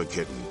to save a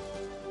kitten.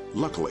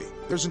 Luckily,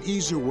 there's an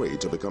easier way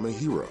to become a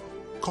hero.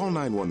 Call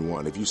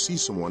 911 if you see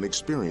someone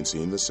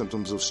experiencing the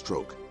symptoms of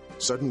stroke,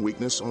 sudden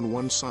weakness on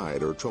one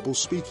side, or trouble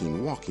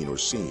speaking, walking, or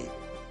seeing.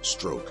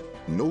 Stroke.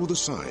 Know the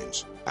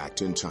signs.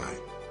 Act in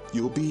time.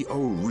 You'll be a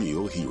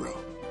real hero.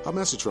 A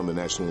message from the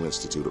National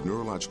Institute of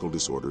Neurological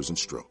Disorders and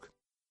Stroke.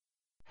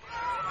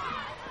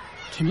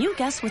 Can you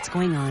guess what's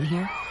going on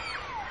here?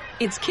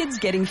 It's kids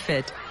getting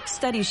fit.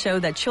 Studies show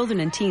that children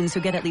and teens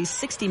who get at least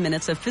 60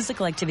 minutes of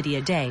physical activity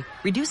a day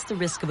reduce the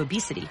risk of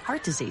obesity,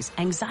 heart disease,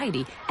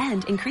 anxiety,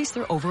 and increase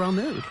their overall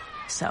mood.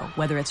 So,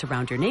 whether it's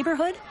around your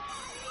neighborhood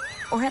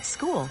or at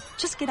school,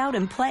 just get out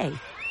and play.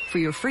 For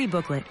your free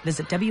booklet,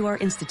 visit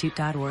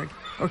wrinstitute.org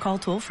or call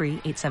toll-free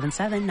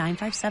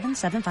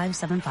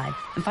 877-957-7575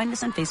 and find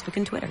us on Facebook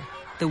and Twitter.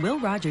 The Will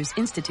Rogers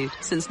Institute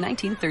since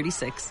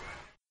 1936.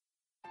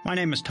 My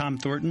name is Tom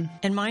Thornton.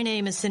 And my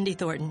name is Cindy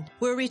Thornton.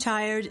 We're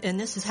retired, and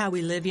this is how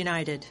we live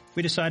United.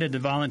 We decided to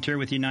volunteer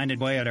with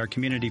United Way at our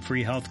community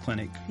free health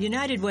clinic.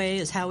 United Way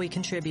is how we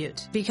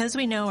contribute, because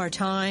we know our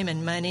time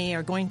and money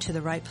are going to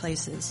the right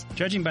places.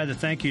 Judging by the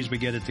thank yous we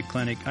get at the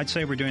clinic, I'd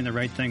say we're doing the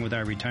right thing with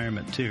our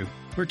retirement, too.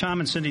 We're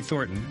Tom and Cindy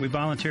Thornton. We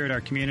volunteer at our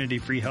community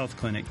free health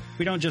clinic.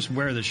 We don't just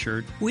wear the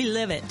shirt. We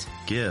live it.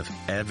 Give,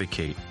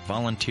 advocate,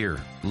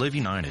 volunteer, live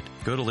United.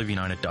 Go to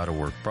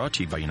liveunited.org. Brought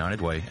to you by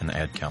United Way and the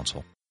Ad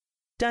Council.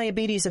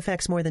 Diabetes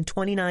affects more than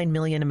 29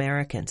 million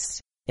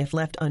Americans. If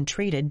left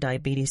untreated,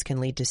 diabetes can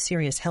lead to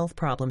serious health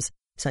problems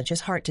such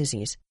as heart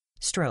disease,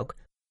 stroke,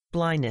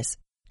 blindness,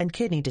 and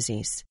kidney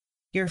disease.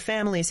 Your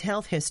family's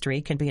health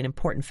history can be an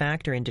important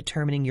factor in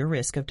determining your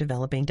risk of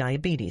developing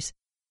diabetes.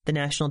 The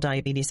National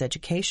Diabetes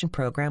Education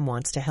Program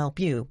wants to help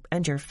you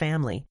and your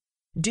family.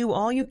 Do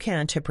all you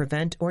can to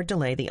prevent or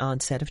delay the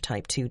onset of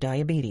type 2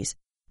 diabetes.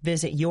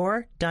 Visit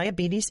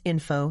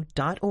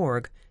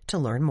yourdiabetesinfo.org to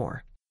learn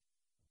more.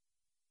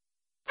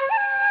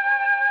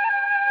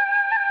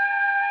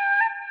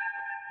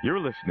 You're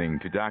listening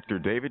to Dr.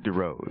 David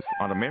DeRose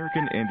on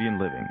American Indian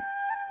Living.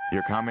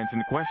 Your comments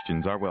and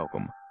questions are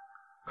welcome.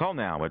 Call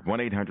now at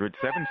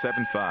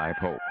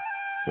 1-800-775-HOPE,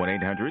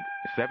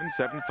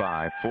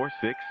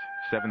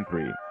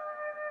 1-800-775-4673.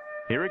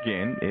 Here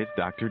again is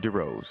Dr.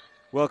 DeRose.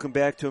 Welcome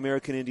back to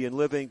American Indian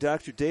Living.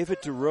 Dr.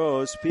 David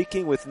DeRose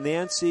speaking with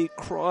Nancy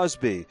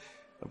Crosby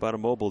about a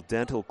mobile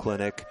dental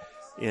clinic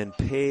in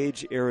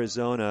Page,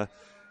 Arizona.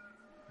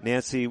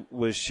 Nancy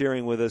was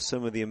sharing with us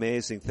some of the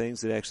amazing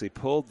things that actually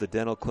pulled the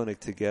dental clinic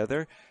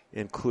together,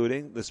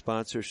 including the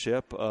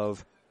sponsorship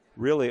of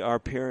really our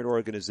parent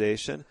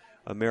organization,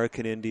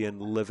 American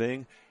Indian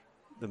Living.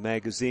 The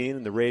magazine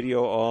and the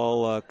radio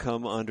all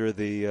come under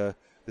the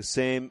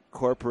same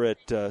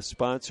corporate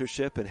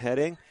sponsorship and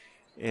heading.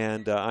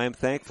 And I am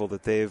thankful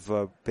that they've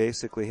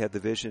basically had the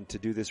vision to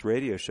do this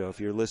radio show. If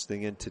you're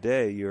listening in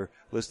today, you're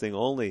listening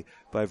only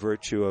by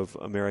virtue of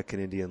American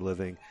Indian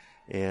Living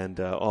and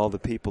all the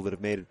people that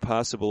have made it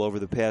possible over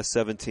the past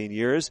 17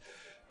 years.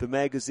 The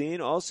magazine,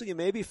 also, you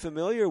may be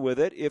familiar with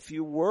it. If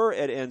you were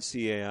at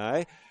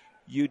NCAI,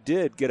 you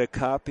did get a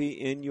copy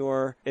in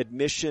your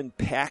admission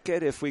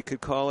packet, if we could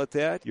call it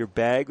that, your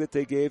bag that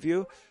they gave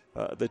you.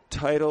 The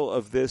title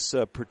of this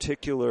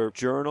particular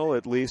journal,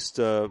 at least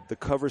the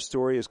cover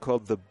story, is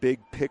called The Big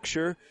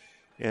Picture,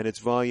 and it's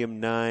Volume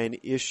 9,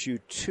 Issue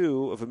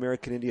 2 of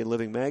American Indian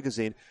Living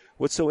magazine.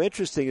 What's so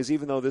interesting is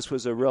even though this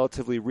was a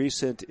relatively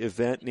recent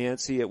event,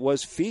 Nancy, it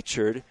was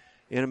featured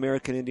in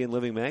American Indian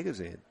Living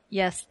magazine.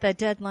 Yes, the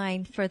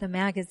deadline for the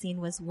magazine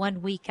was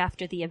 1 week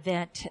after the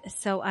event,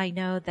 so I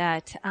know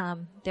that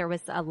there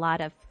was a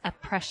lot of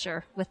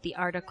pressure with the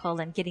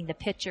article and getting the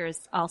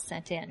pictures all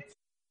sent in.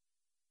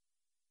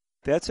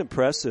 That's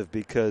impressive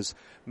because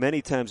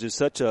many times there's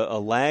such a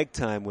lag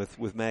time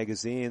with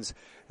magazines.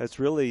 That's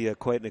really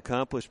quite an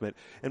accomplishment.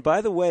 And by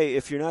the way,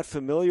 if you're not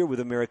familiar with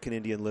American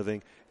Indian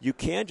Living, you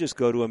can just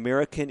go to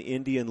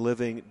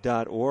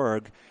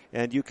AmericanIndianLiving.org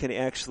and you can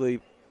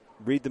actually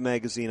read the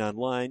magazine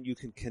online. You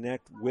can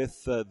connect with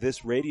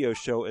this radio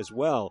show as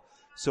well.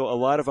 So a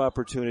lot of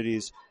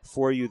opportunities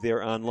for you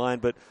there online.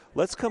 But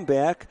let's come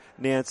back,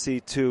 Nancy,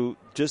 to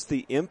just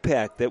the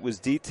impact that was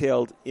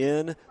detailed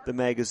in the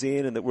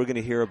magazine and that we're going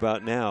to hear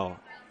about now.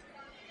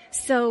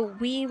 So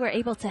we were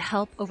able to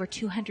help over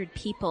 200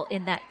 people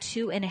in that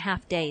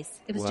 2.5 days.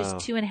 It was just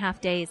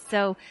 2.5 days.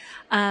 So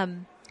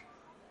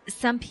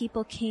some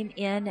people came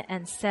in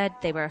and said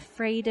they were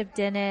afraid of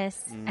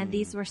dentists, and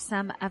these were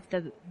some of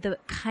the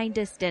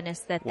kindest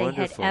dentists that they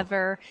had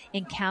ever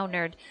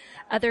encountered.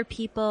 Other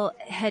people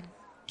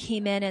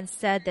came in and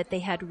said that they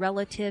had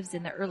relatives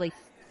in the early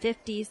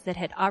 50s that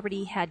had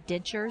already had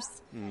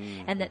dentures,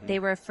 and that they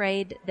were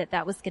afraid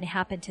that was going to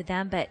happen to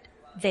them, but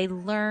they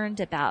learned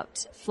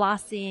about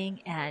flossing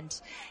and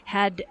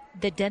had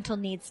the dental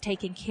needs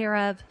taken care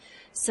of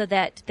so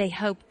that they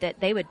hoped that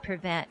they would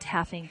prevent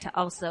having to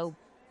also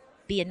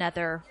be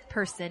another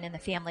person in the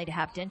family to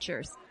have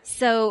dentures.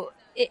 So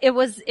it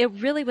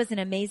really was an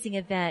amazing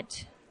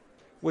event.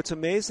 What's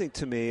amazing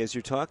to me as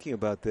you're talking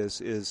about this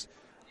is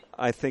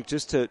I think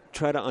just to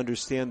try to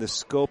understand the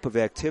scope of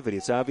activity.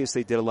 It's obvious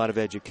they did a lot of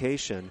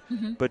education,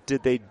 but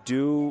did they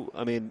do,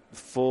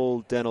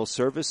 full dental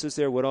services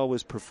there? What all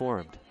was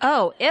performed?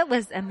 Oh, it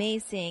was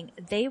amazing.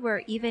 They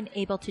were even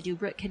able to do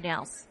root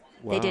canals.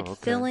 Wow, they did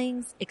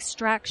fillings,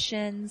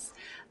 extractions,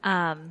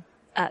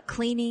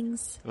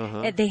 cleanings.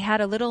 Uh-huh. They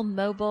had a little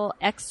mobile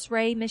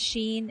X-ray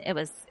machine. It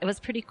was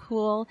pretty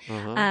cool.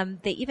 Uh-huh.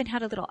 They even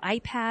had a little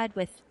iPad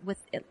with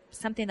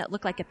something that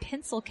looked like a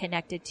pencil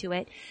connected to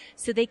it,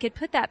 so they could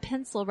put that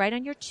pencil right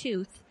on your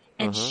tooth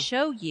and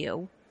show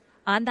you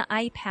on the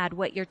iPad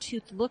what your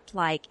tooth looked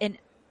like. And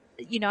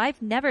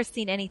I've never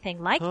seen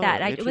anything like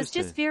that. It was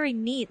just very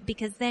neat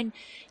because then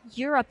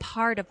you're a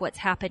part of what's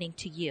happening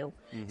to you.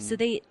 Mm-hmm. So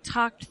they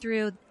talked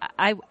through,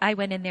 I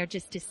went in there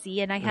just to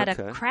see, and I had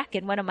a crack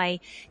in one of my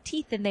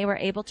teeth, and they were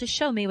able to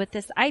show me with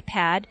this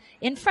iPad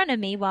in front of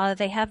me while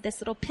they have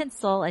this little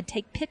pencil and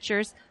take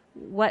pictures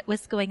what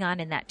was going on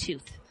in that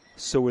tooth.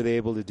 So were they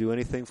able to do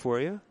anything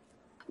for you?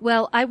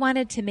 Well, I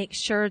wanted to make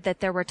sure that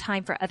there were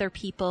time for other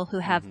people who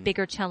have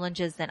bigger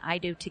challenges than I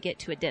do to get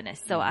to a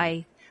dentist. So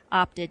I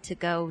opted to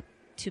go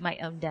to my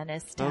own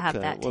dentist to have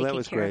that taken care of. Well, that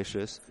was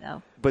gracious.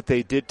 So. But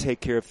they did take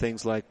care of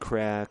things like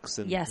cracks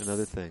and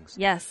other things.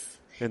 Yes.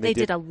 And they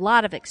did a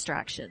lot of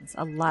extractions,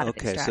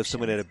 Okay, so if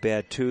someone had a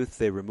bad tooth,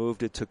 they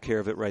removed it, took care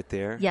of it right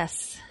there?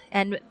 Yes.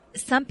 And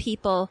some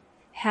people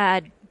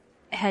had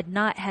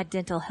not had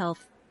dental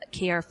health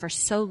care for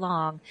so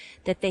long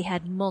that they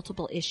had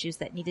multiple issues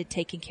that needed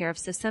taken care of.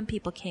 So some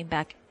people came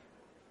back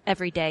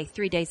every day,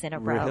 3 days in a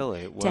row,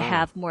 to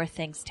have more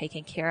things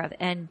taken care of.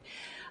 And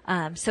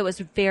so it was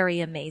very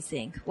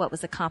amazing what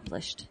was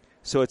accomplished.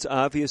 So it's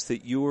obvious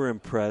that you were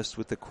impressed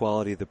with the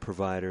quality of the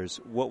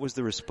providers. What was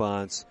the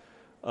response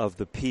of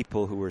the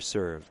people who were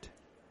served?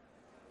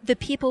 The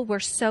people were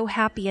so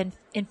happy. And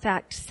in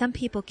fact, some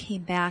people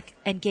came back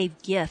and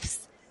gave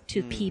gifts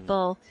to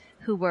people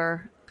who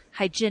were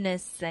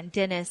hygienists and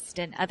dentists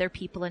and other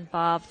people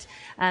involved.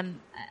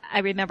 I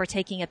remember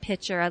taking a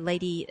picture. A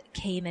lady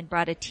came and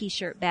brought a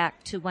T-shirt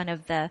back to one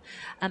of the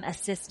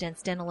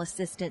dental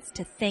assistants,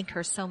 to thank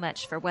her so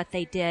much for what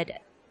they did.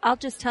 I'll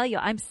just tell you,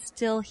 I'm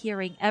still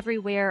hearing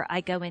everywhere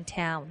I go in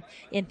town,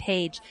 in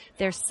Page,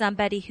 there's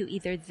somebody who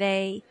either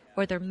they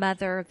or their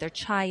mother, their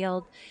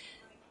child,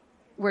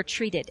 were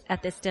treated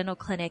at this dental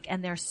clinic,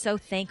 and they're so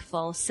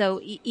thankful.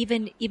 So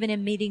even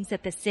in meetings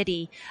at the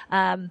city,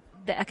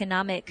 the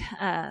economic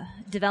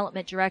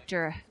development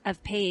director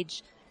of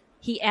Page,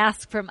 he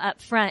asked from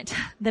up front.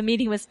 The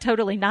meeting was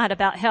totally not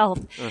about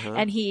health,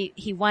 and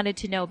he wanted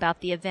to know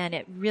about the event.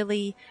 It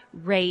really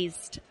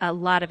raised a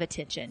lot of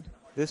attention.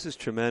 This is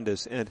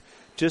tremendous. And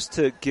just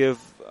to give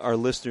our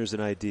listeners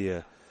an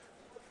idea,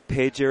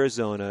 Page,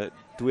 Arizona,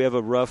 do we have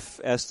a rough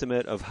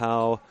estimate of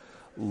how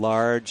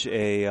large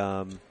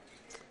a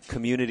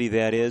community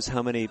that is?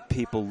 How many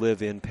people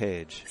live in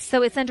Page?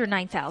 So it's under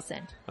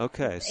 9,000.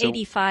 Okay. So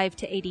 85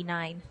 to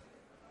 89.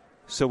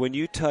 So when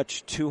you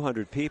touch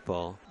 200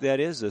 people, that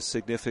is a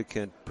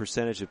significant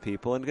percentage of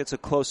people, and it's a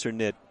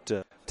closer-knit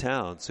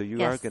town. So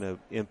you are going to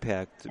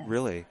impact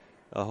really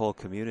a whole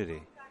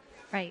community.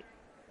 Right.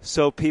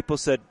 So people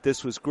said,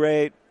 this was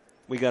great.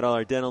 We got all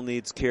our dental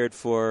needs cared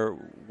for.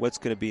 What's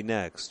going to be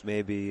next?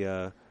 Maybe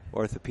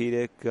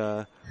orthopedic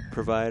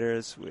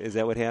providers? Is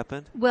that what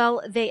happened?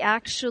 Well, they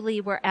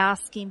actually were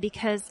asking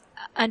because,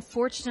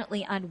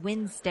 unfortunately, on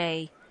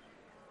Wednesday,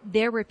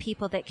 there were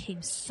people that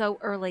came so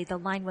early. The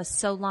line was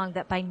so long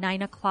that by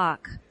 9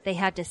 o'clock, they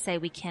had to say,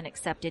 we can't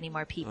accept any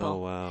more people. Oh,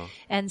 wow.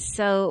 And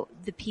so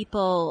the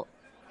people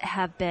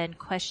have been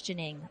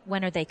questioning,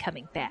 when are they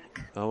coming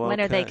back? Oh, okay.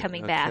 When are they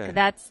coming back?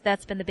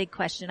 That's been the big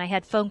question. I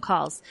had phone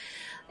calls.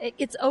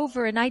 It's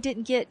over, and I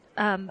didn't get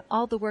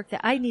all the work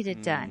that I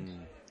needed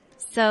done.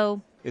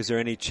 So, is there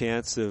any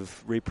chance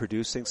of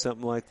reproducing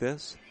something like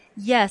this?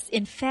 Yes.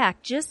 In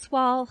fact, just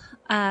while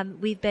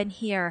we've been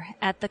here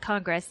at the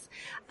Congress,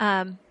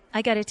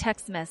 I got a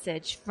text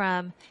message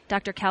from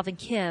Dr. Calvin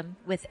Kim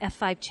with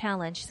F5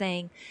 Challenge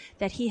saying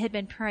that he had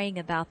been praying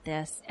about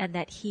this and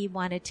that he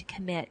wanted to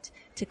commit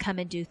to come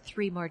and do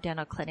 3 more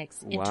dental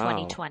clinics in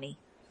 2020.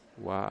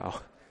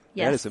 Wow.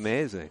 Yes. That is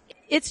amazing.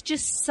 It's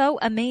just so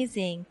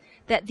amazing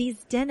that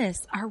these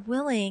dentists are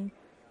willing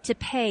to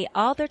pay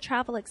all their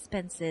travel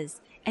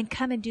expenses and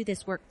come and do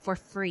this work for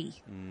free.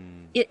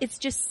 It's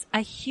just a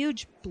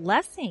huge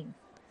blessing.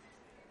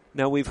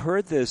 Now, we've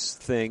heard this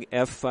thing,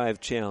 F5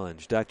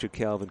 Challenge, Dr.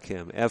 Calvin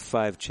Kim,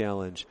 F5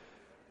 Challenge.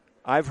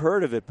 I've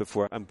heard of it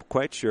before, I'm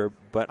quite sure,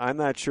 but I'm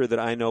not sure that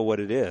I know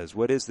what it is.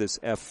 What is this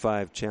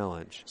F5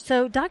 Challenge?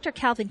 So Dr.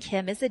 Calvin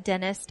Kim is a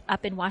dentist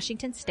up in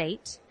Washington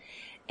State,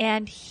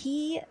 and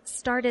he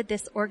started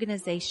this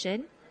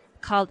organization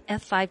called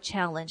F5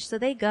 Challenge. So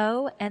they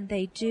go and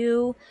they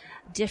do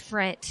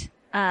different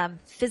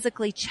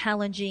physically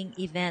challenging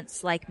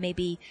events, like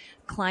maybe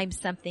climb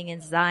something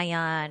in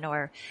Zion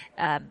or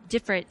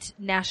different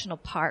national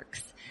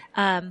parks.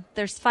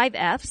 There's 5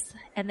 Fs,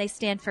 and they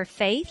stand for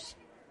faith,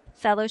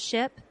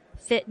 fellowship,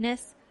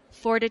 fitness,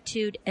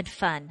 fortitude, and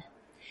fun.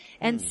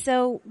 And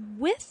so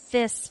with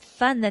this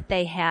fun that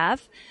they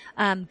have,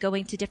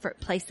 going to different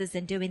places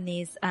and doing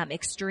these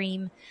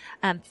extreme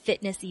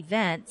fitness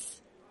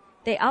events,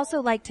 they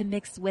also like to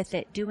mix with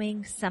it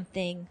doing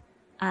something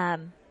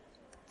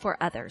for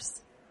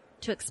others,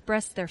 to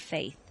express their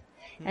faith.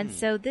 And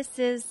so this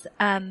is,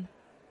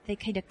 they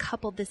kind of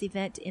coupled this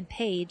event in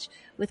Page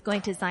with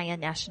going to Zion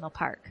National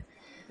Park.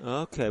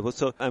 Okay, well,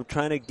 so I'm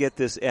trying to get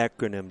this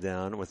acronym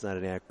down. Well, it's not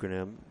an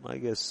acronym. I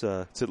guess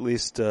it's at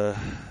least,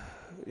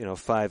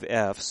 5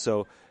 F's.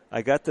 So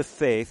I got the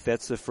faith.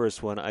 That's the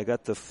first one. I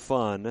got the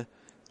fun.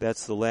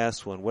 That's the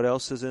last one. What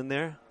else is in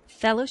there?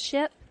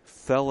 Fellowship.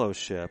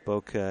 Fellowship,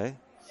 okay.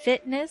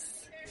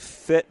 Fitness,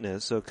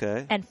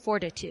 okay. and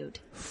fortitude.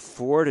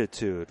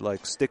 Fortitude,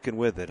 like sticking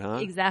with it, huh?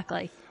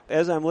 Exactly.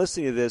 As I'm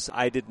listening to this,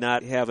 I did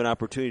not have an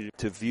opportunity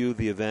to view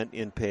the event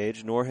in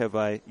Page, nor have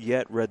I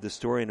yet read the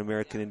story in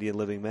American Indian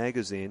Living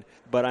magazine,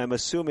 but I'm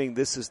assuming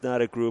this is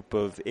not a group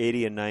of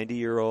 80 and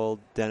 90-year-old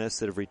dentists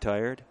that have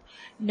retired?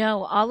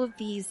 No, all of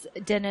these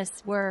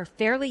dentists were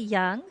fairly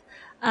young.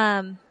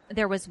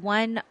 There was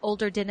one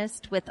older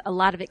dentist with a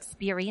lot of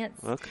experience.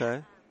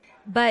 Okay.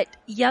 But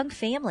young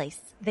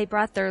families, they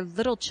brought their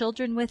little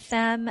children with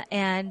them,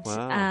 and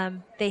wow.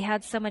 They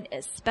had someone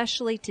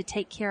especially to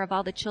take care of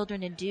all the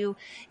children and do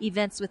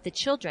events with the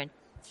children.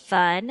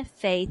 Fun,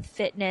 faith,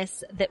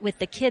 fitness, that with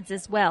the kids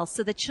as well.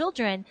 So the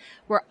children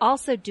were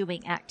also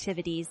doing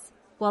activities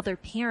while their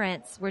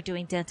parents were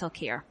doing dental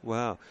care.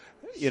 Wow.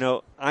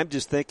 I'm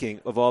just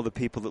thinking of all the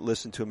people that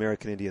listen to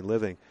American Indian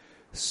Living.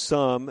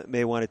 Some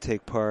may want to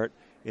take part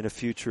in a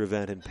future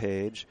event in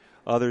Page.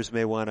 Others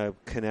may want to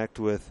connect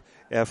with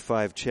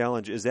F5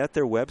 Challenge. Is that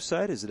their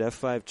website? Is it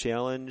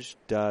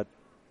f5challenge.org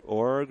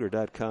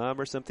or .com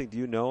or something? Do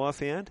you know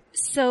offhand?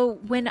 So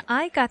when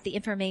I got the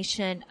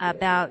information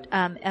about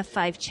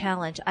F5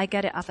 Challenge, I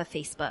got it off of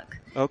Facebook.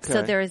 Okay.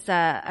 So there's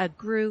a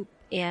group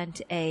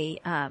and a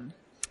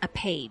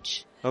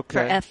page for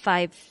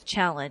F5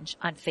 Challenge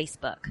on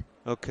Facebook.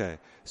 Okay.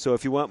 So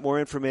if you want more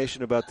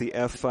information about the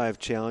F5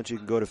 Challenge, you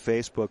can go to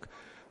Facebook.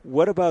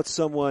 What about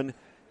someone,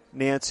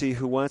 Nancy,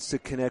 who wants to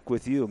connect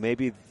with you?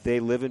 Maybe they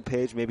live in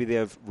Page. Maybe they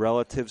have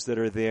relatives that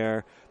are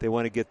there. They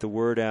want to get the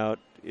word out.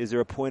 Is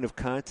there a point of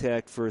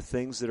contact for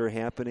things that are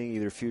happening,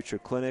 either future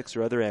clinics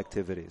or other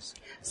activities?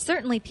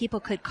 Certainly people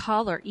could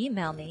call or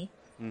email me.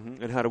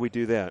 Mm-hmm. And how do we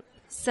do that?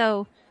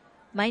 So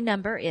my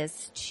number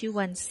is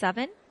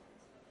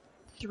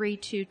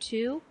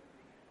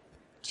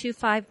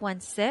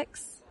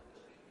 217-322-2516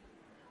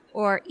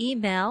 or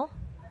email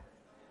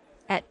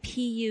at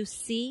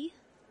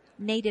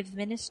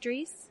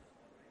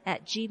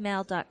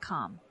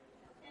pucnativeministries@gmail.com.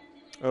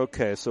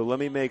 Okay, so let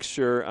me make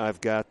sure I've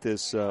got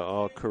this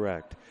all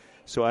correct.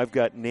 So I've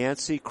got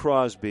Nancy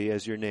Crosby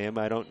as your name.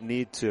 I don't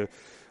need to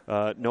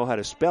know how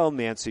to spell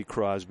Nancy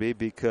Crosby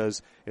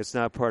because it's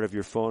not part of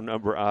your phone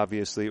number,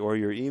 obviously, or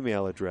your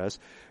email address.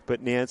 But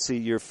Nancy,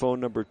 your phone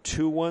number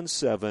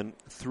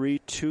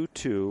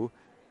 217-322,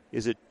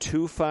 is it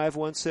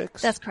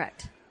 2516? That's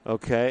correct.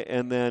 Okay,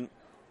 and then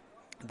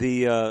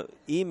the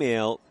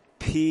email,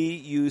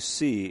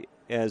 PUC,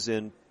 as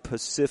in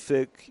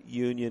Pacific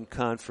Union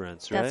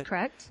Conference, right? That's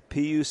correct.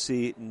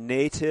 PUC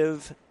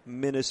Native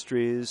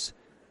Ministries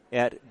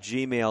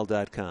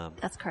 @gmail.com.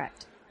 That's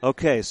correct.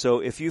 Okay, so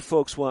if you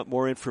folks want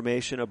more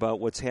information about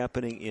what's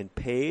happening in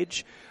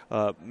Page,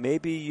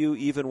 maybe you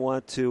even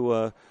want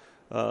to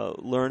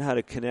learn how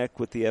to connect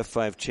with the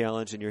F5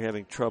 Challenge and you're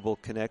having trouble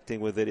connecting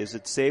with it, is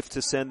it safe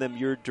to send them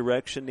your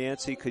direction,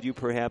 Nancy? Could you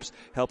perhaps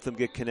help them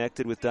get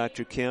connected with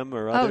Dr. Kim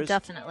or others? Oh,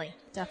 definitely.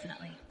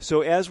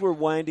 So as we're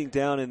winding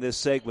down in this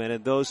segment,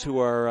 and those who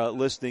are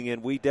listening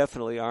in, we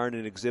definitely are in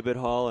an exhibit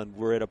hall, and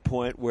we're at a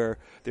point where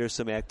there's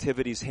some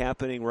activities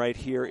happening right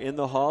here in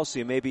the hall, so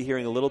you may be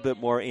hearing a little bit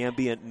more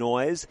ambient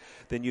noise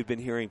than you've been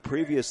hearing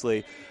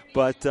previously.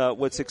 But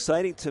what's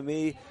exciting to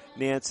me,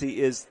 Nancy,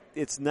 is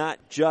it's not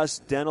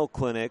just dental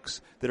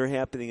clinics that are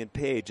happening in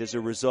Page. As a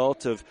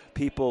result of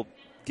people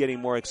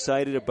getting more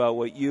excited about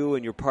what you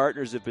and your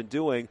partners have been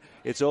doing,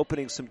 it's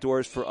opening some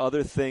doors for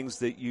other things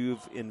that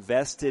you've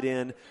invested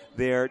in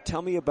there.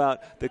 Tell me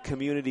about the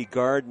community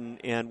garden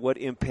and what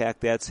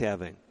impact that's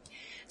having.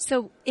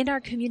 So in our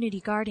community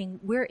garden,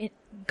 we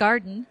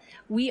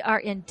are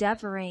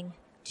endeavoring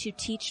to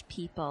teach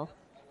people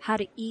how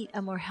to eat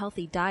a more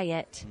healthy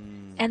diet.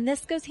 And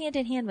this goes hand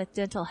in hand with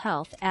dental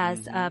health,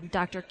 as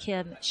Dr.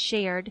 Kim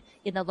shared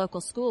in the local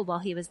school while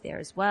he was there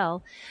as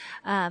well,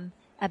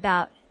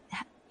 about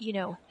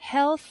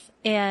health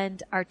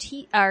and our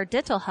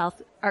dental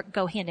health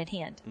go hand in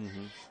hand.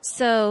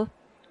 So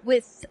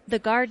with the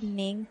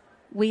gardening,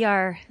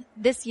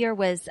 this year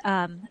was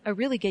a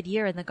really good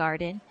year in the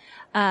garden.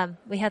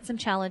 We had some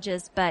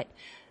challenges, but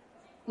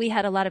we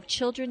had a lot of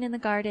children in the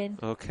garden.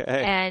 Okay.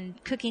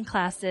 And cooking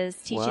classes,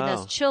 teaching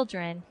those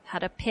children how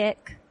to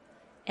pick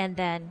and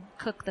then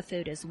cook the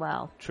food as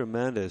well.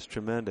 Tremendous.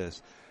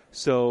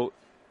 So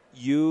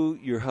you,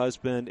 your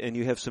husband, and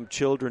you have some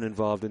children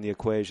involved in the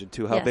equation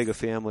too. How big a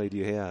family do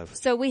you have?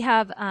 So we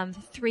have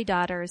 3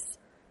 daughters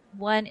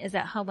One is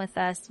at home with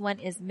us. One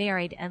is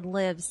married and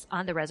lives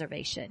on the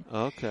reservation.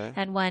 Okay.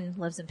 And one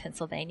lives in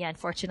Pennsylvania,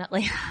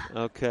 unfortunately.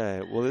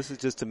 Okay. Well, this is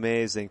just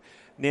amazing.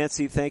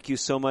 Nancy, thank you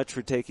so much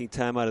for taking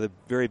time out of the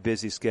very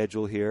busy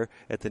schedule here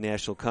at the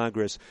National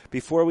Congress.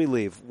 Before we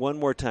leave, one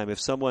more time, if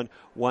someone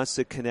wants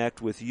to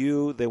connect with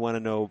you, they want to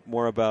know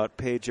more about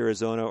Page,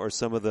 Arizona, or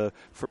some of the,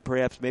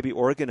 perhaps maybe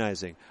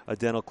organizing a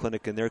dental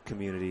clinic in their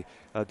community,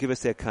 give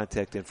us that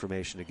contact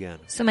information again.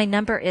 So my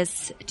number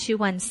is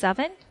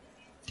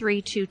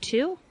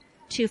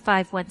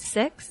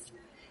 217-322-2516,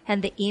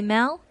 and the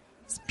email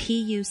is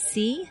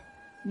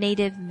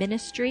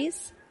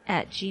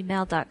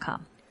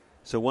pucnativeministries@gmail.com.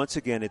 So once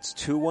again, it's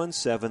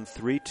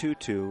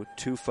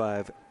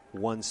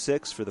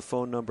 217-322-2516 for the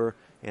phone number,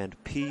 and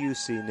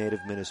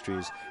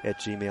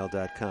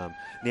pucnativeministries@gmail.com.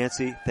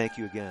 Nancy, thank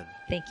you again.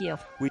 Thank you.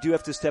 We do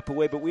have to step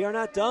away, but we are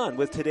not done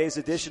with today's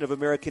edition of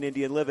American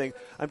Indian Living.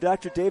 I'm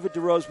Dr. David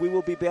DeRose. We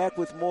will be back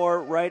with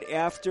more right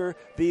after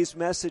these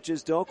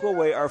messages. Don't go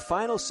away. Our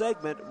final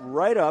segment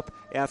right up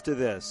after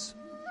this.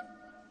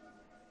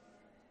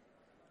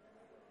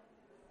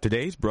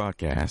 Today's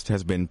broadcast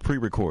has been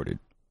pre-recorded.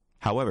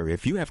 However,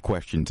 if you have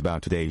questions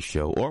about today's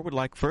show or would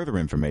like further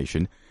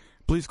information,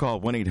 please call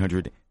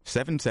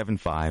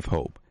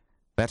 1-800-775-HOPE.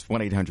 That's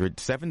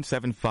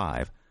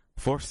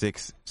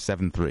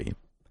 1-800-775-4673.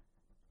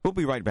 We'll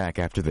be right back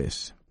after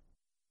this.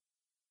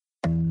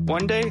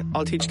 One day,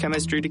 I'll teach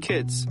chemistry to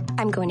kids.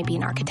 I'm going to be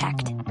an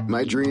architect.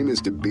 My dream is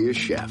to be a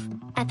chef.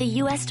 At the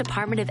U.S.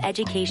 Department of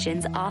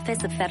Education's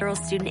Office of Federal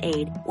Student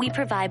Aid, we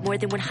provide more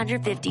than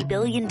 $150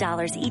 billion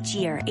each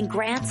year in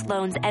grants,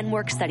 loans, and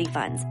work-study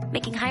funds,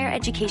 making higher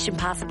education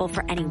possible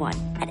for anyone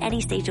at any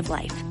stage of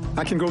life.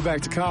 I can go back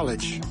to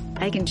college.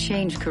 I can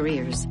change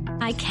careers.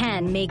 I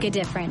can make a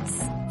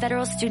difference.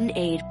 Federal Student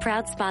Aid,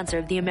 proud sponsor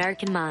of the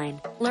American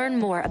Mind. Learn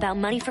more about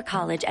money for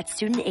college at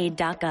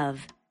studentaid.gov.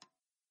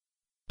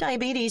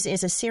 Diabetes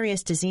is a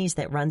serious disease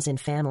that runs in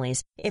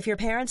families. If your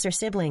parents or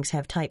siblings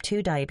have type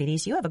 2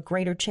 diabetes, you have a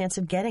greater chance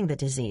of getting the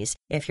disease.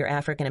 If you're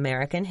African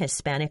American,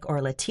 Hispanic,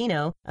 or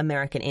Latino,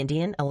 American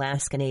Indian,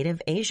 Alaska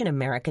Native, Asian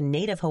American,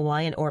 Native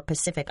Hawaiian, or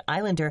Pacific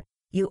Islander,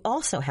 you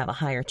also have a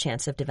higher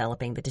chance of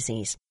developing the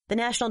disease. The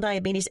National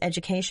Diabetes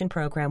Education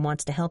Program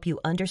wants to help you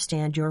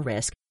understand your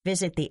risk.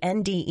 Visit the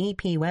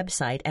NDEP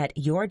website at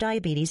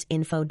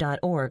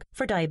yourdiabetesinfo.org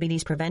for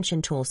diabetes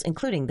prevention tools,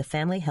 including the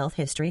Family Health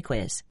History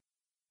Quiz.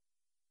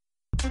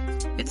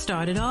 It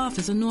started off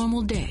as a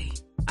normal day.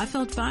 I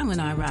felt fine when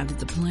I arrived at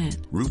the plant.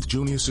 Ruth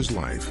Junius's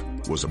life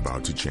was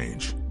about to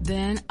change.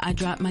 Then I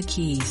dropped my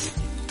keys.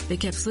 They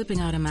kept slipping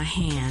out of my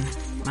hand.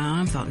 My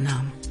arm felt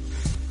numb.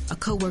 A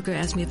coworker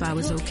asked me if I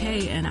was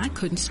okay, and I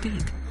couldn't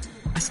speak.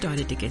 I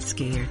started to get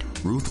scared.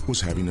 Ruth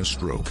was having a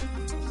stroke.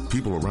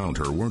 People around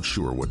her weren't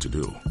sure what to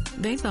do.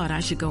 They thought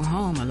I should go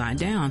home or lie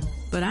down,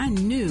 but I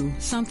knew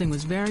something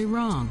was very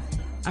wrong.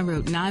 I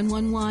wrote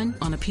 911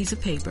 on a piece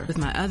of paper with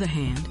my other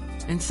hand,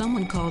 and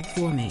someone called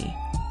for me.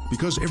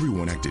 Because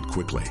everyone acted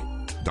quickly,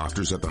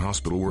 doctors at the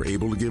hospital were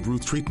able to give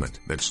Ruth treatment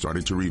that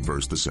started to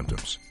reverse the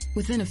symptoms.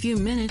 Within a few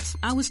minutes,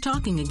 I was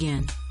talking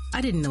again. I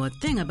didn't know a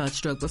thing about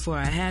stroke before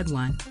I had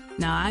one.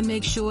 Now I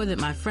make sure that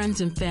my friends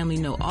and family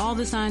know all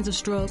the signs of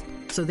stroke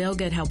so they'll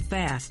get help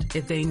fast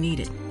if they need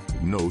it.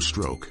 No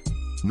stroke.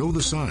 Know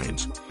the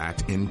signs.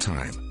 Act in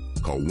time.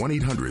 Call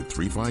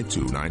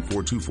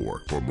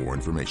 1-800-352-9424 for more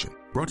information.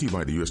 Brought to you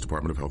by the U.S.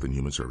 Department of Health and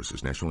Human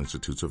Services, National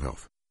Institutes of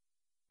Health.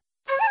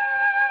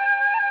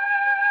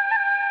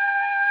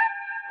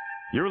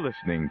 You're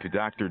listening to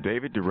Dr.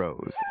 David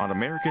DeRose on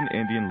American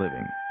Indian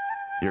Living.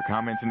 Your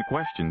comments and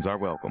questions are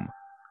welcome.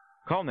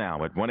 Call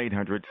now at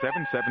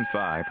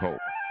 1-800-775-HOPE,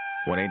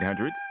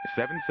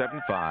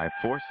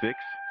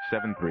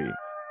 1-800-775-4673.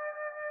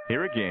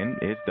 Here again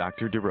is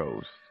Dr.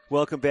 DeRose.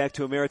 Welcome back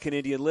to American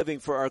Indian Living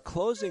for our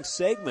closing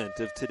segment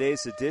of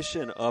today's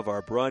edition of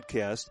our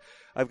broadcast.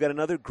 I've got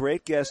another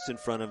great guest in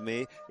front of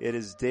me. It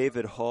is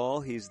David Hall.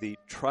 He's the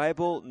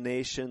Tribal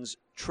Nations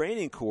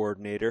Training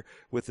Coordinator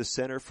with the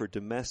Center for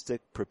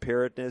Domestic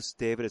Preparedness.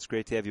 David, it's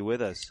great to have you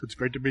with us. It's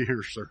great to be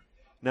here, sir.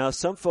 Now,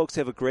 some folks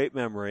have a great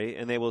memory,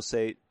 and they will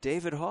say,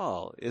 David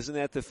Hall, isn't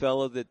that the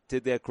fellow that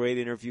did that great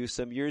interview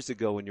some years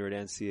ago when you were at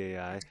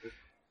NCAI?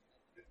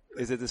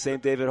 Is it the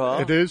same David Hall?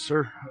 It is,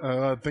 sir.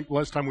 I think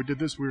last time we did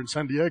this, we were in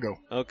San Diego.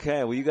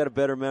 Okay. Well, you got a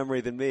better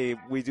memory than me.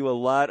 We do a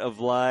lot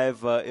of live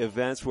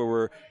events where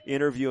we're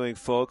interviewing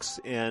folks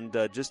and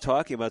just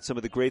talking about some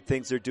of the great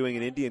things they're doing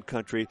in Indian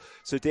country.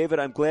 So, David,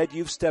 I'm glad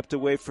you've stepped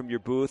away from your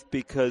booth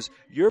because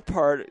you're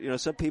part,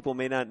 some people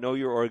may not know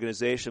your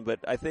organization, but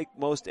I think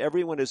most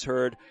everyone has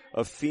heard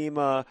of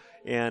FEMA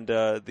and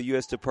the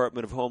U.S.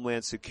 Department of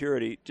Homeland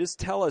Security. Just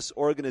tell us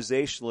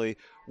organizationally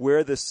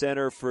where the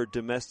Center for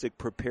Domestic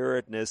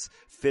Preparedness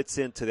fits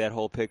into that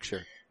whole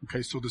picture.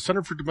 Okay, so the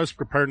Center for Domestic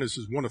Preparedness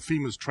is one of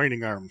FEMA's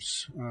training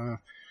arms.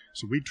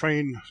 So we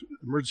train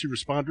emergency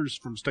responders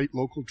from state,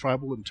 local,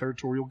 tribal, and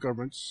territorial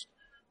governments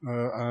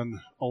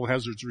on all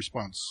hazards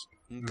response.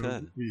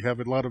 Okay. We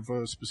have a lot of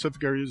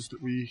specific areas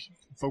that we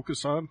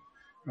focus on.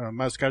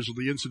 mass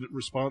casualty incident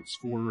response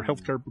for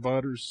healthcare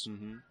providers,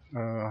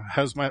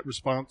 hazmat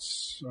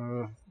response,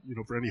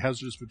 for any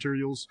hazardous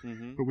materials.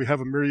 But we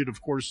have a myriad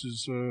of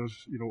courses,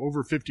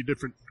 over 50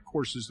 different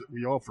courses that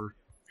we offer.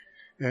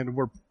 And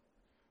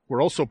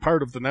we're also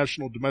part of the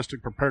National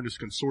Domestic Preparedness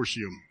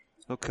Consortium.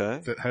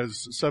 Okay. That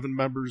has 7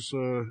 members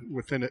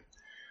within it.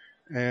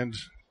 And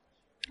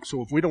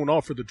so if we don't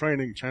offer the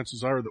training,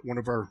 chances are that one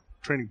of our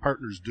training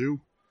partners do.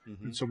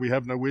 And so we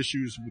have no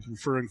issues with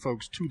referring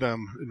folks to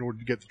them in order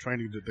to get the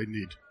training that they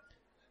need.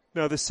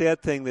 Now, the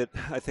sad thing that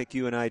I think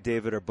you and I,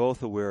 David, are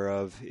both aware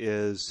of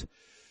is,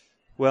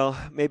 well,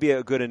 maybe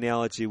a good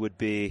analogy would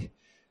be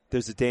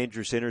there's a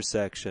dangerous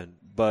intersection,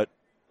 but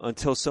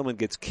until someone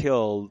gets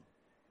killed,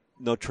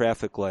 no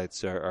traffic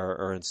lights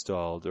are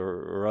installed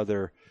or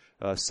other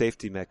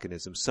safety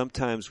mechanisms.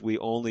 Sometimes we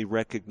only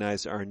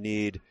recognize our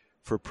need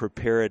for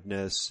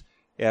preparedness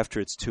after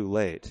it's too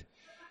late.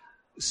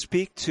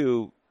 Speak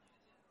to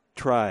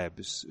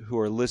tribes who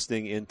are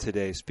listening in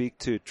today. Speak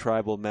to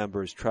tribal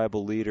members,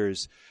 tribal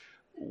leaders.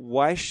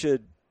 Why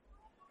should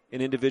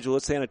an individual,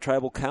 let's say on a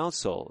tribal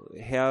council,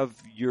 have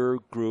your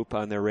group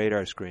on their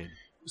radar screen?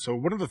 So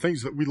one of the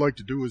things that we like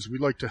to do is we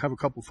like to have a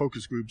couple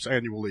focus groups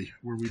annually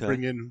where we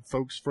bring in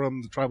folks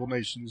from the tribal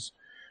nations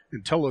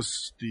and tell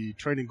us the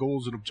training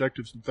goals and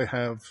objectives that they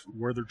have,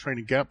 where their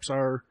training gaps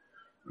are,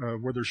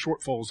 where their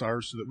shortfalls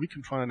are, so that we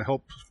can try and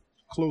help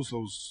close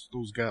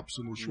those gaps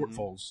and those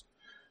shortfalls.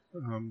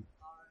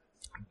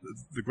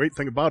 The great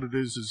thing about it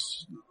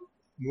is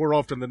more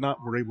often than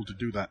not, we're able to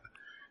do that.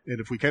 And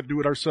if we can't do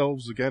it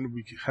ourselves, again,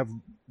 we have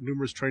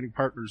numerous training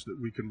partners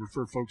that we can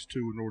refer folks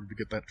to in order to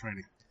get that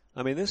training.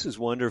 I mean, this is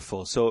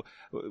wonderful. So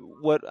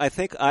what I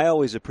think I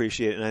always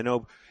appreciate, and I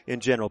know in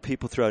general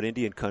people throughout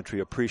Indian country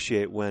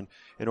appreciate when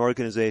an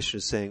organization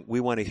is saying, we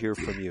want to hear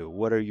from you.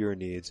 What are your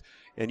needs?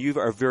 And you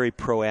are very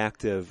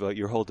proactive,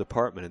 your whole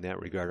department in that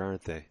regard,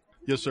 aren't they?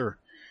 Yes, sir.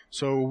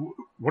 So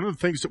one of the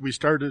things that we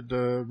started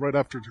right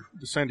after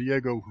the San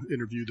Diego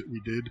interview that we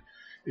did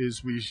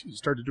is we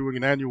started doing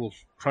an annual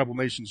Tribal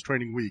Nations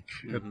Training Week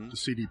at the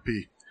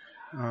CDP.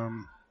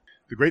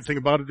 The great thing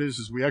about it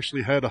is we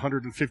actually had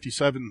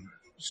 157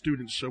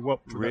 students show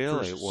up for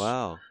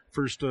that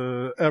first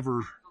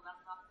ever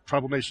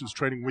Tribal Nations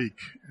Training Week.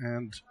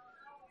 And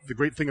the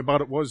great thing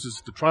about it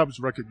is the tribes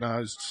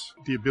recognized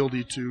the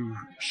ability to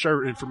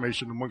share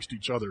information amongst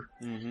each other.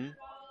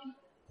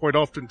 Quite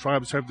often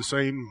tribes have the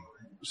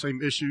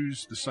same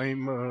issues, the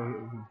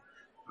same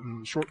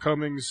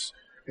shortcomings,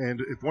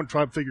 and if one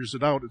tribe figures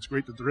it out, it's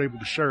great that they're able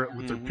to share it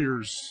with their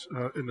peers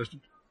in a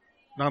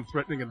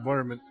non-threatening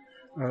environment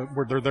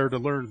where they're there to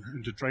learn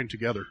and to train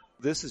together.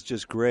 This is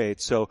just great.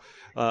 So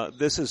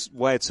this is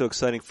why it's so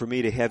exciting for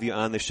me to have you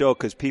on the show,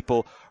 because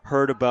people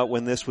heard about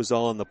when this was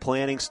all in the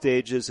planning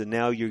stages, and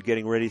now you're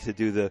getting ready to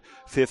do the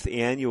 5th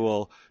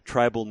annual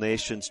Tribal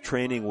Nations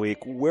Training Week.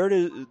 Where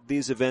do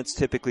these events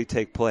typically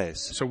take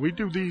place? So we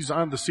do these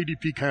on the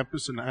CDP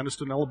campus in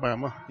Anniston,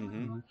 Alabama.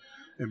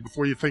 And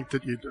before you think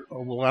that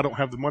I don't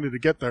have the money to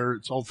get there,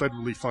 it's all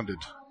federally funded.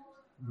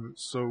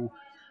 So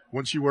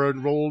once you are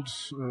enrolled,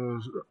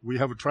 we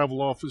have a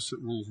travel office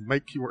that will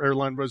make your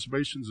airline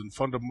reservations and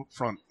fund them up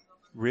front.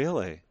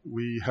 Really?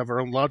 We have our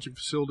own lodging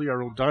facility,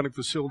 our own dining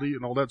facility,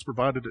 and all that's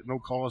provided at no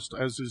cost,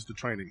 as is the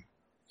training.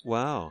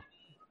 Wow.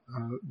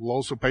 We'll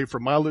also pay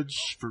for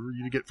mileage for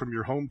you to get from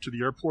your home to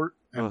the airport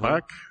and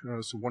back.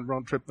 So one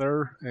round trip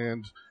there,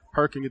 and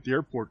parking at the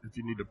airport if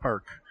you need to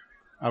park.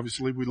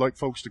 Obviously, we like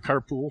folks to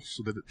carpool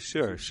so that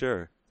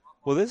Sure.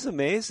 Well, this is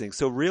amazing.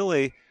 So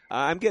really,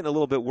 I'm getting a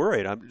little bit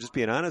worried. I'm just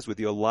being honest with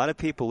you. A lot of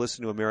people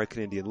listen to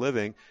American Indian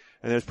Living,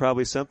 and there's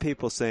probably some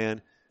people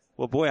saying,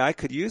 well, boy, I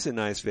could use a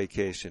nice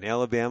vacation.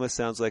 Alabama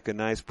sounds like a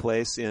nice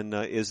place in,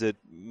 is it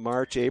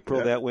March,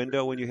 April, that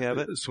window when you have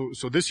it?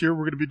 So this year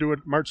we're going to be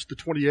doing March the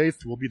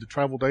 28th will be the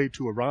travel day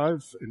to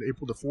arrive, and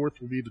April the 4th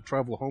will be the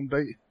travel home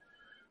day.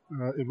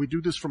 And we do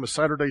this from a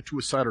Saturday to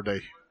a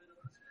Saturday.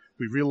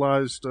 We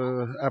realized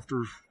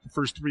after the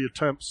first 3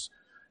 attempts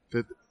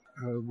that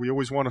we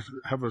always want to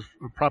have a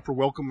proper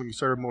welcoming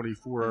ceremony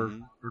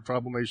for our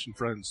tribal nation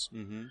friends.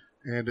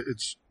 And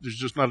there's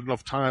just not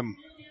enough time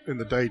in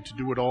the day to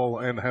do it all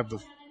and have the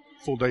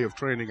full day of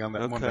training on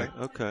that Monday.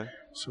 Okay.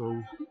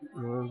 So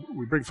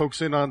we bring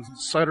folks in on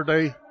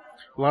Saturday.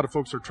 A lot of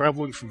folks are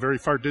traveling from very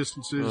far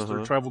distances.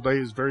 Their travel day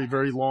is very,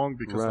 very long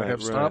because they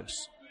have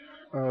stops.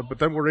 But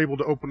then we're able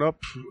to open up.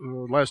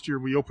 Last year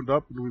we opened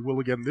up, and we will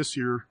again this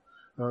year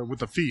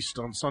with a feast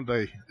on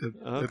Sunday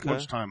at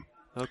lunchtime.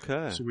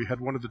 Okay. So we had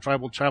one of the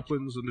tribal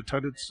chaplains and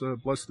attendants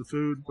bless the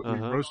food, but we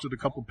roasted a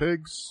couple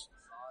pigs.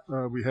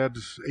 We had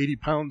 80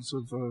 pounds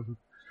of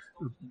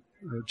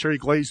cherry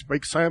glazed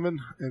baked salmon,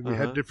 and we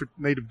had different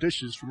native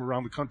dishes from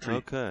around the country.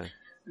 Okay.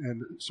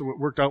 And so it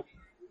worked out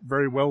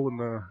very well.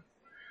 And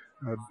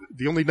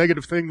the only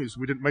negative thing is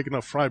we didn't make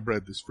enough fry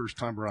bread this first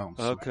time around.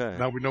 So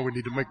now we know we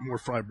need to make more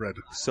fry bread.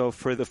 So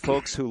for the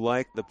folks who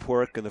like the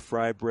pork and the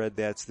fry bread,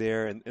 that's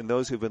there. And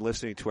those who've been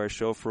listening to our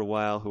show for a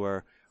while who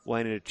are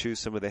wanting to choose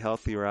some of the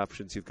healthier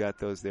options, you've got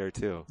those there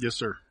too. Yes,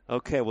 sir.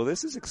 Okay, well,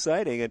 this is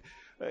exciting. And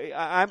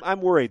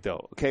I'm worried,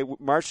 though. Okay,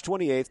 March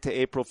 28th to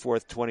April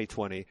 4th,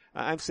 2020.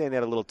 I'm saying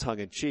that a little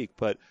tongue-in-cheek,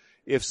 but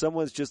if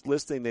someone's just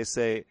listening, they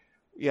say,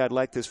 yeah, I'd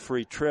like this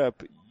free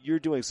trip, you're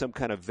doing some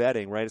kind of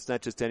vetting, right? It's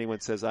not just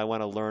anyone says, I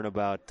want to learn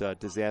about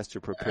disaster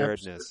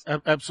preparedness.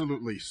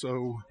 Absolutely.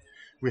 So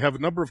we have a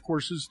number of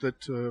courses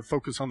that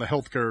focus on the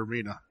healthcare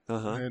arena.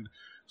 And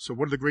so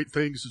one of the great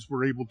things is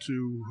we're able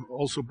to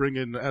also bring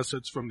in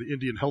assets from the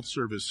Indian Health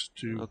Service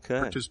to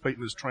participate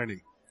in this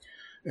training.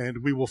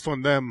 And we will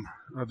fund them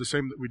the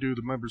same that we do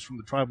the members from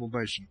the tribal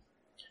nation.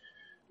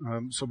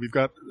 So we've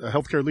got a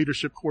healthcare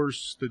leadership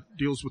course that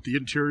deals with the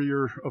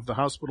interior of the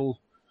hospital,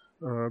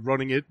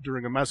 running it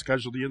during a mass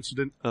casualty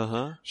incident.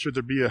 Should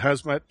there be a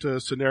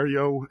hazmat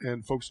scenario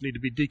and folks need to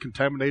be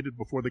decontaminated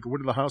before they go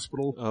into the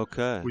hospital,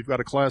 we've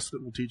got a class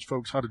that will teach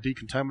folks how to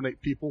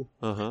decontaminate people.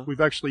 We've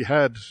actually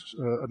had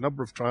a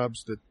number of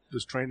tribes that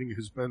this training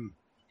has been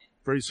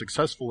very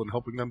successful in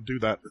helping them do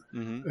that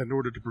in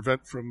order to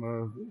prevent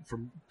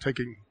from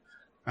taking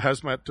a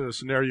hazmat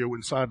scenario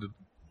inside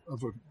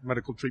of a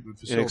medical treatment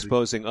facility. And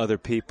exposing other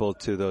people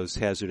to those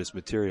hazardous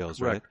materials,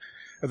 right?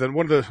 And then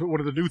one of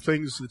the new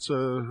things that's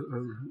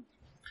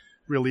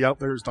really out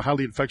there is the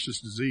highly infectious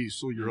disease,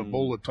 so your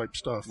Ebola type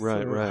stuff.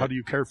 Right. How do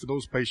you care for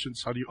those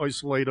patients? How do you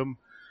isolate them?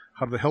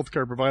 How do the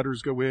healthcare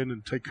providers go in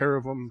and take care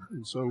of them?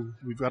 And so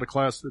we've got a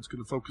class that's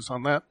going to focus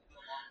on that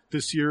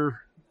this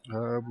year.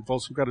 We've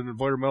also got an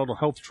environmental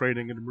health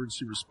training and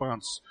emergency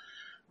response,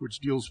 which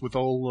deals with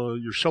all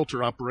your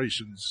shelter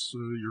operations,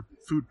 your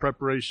food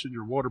preparation,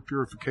 your water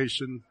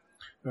purification,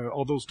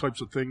 all those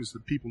types of things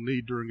that people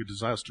need during a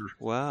disaster.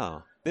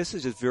 Wow. This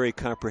is just very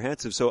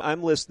comprehensive. So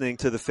I'm listening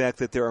to the fact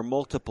that there are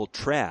multiple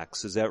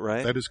tracks. Is that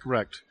right? That is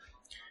correct.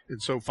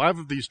 And so 5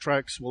 of these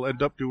tracks will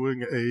end up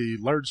doing a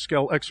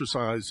large-scale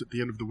exercise at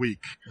the end of the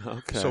week.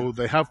 So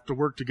they have to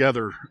work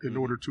together in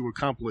order to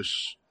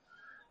accomplish.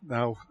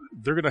 Now,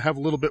 they're going to have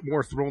a little bit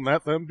more thrown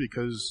at them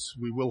because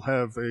we will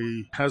have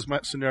a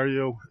hazmat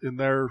scenario in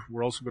there.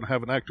 We're also going to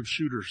have an active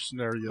shooter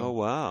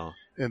scenario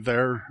in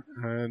there.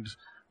 And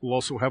we'll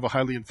also have a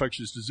highly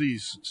infectious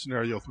disease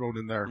scenario thrown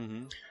in there.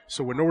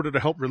 So in order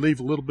to help relieve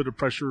a little bit of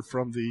pressure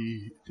from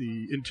the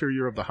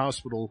interior of the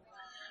hospital,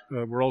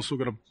 we're also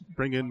going to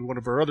bring in one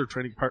of our other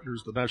training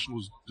partners, the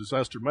National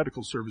Disaster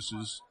Medical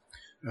Services,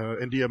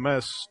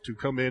 NDMS, to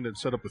come in and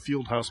set up a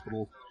field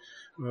hospital.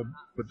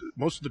 But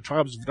most of the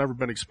tribes have never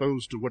been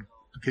exposed to what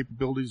the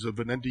capabilities of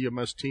an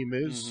NDMS team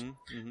is.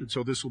 And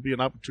so this will be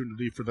an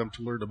opportunity for them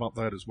to learn about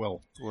that as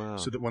well.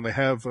 So that when they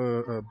have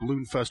a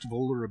balloon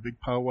festival or a big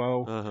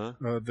powwow,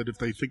 that if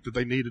they think that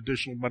they need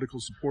additional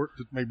medical support,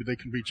 that maybe they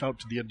can reach out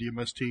to the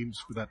NDMS teams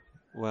for that.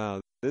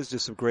 Wow. This is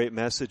just some great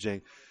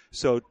messaging.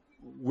 So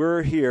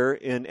we're here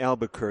in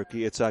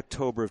Albuquerque. It's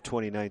October of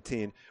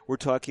 2019. We're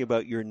talking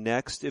about your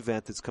next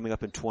event that's coming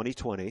up in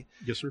 2020.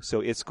 Yes, sir.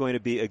 So it's going to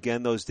be,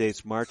 again, those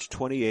dates, March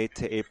 28th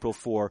to April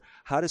 4.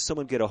 How does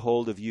someone get a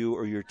hold of you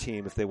or your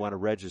team if they want to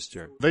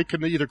register? They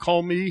can either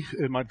call me,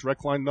 and my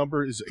direct line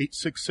number is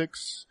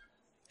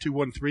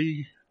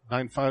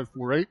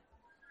 866-213-9548,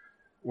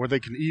 or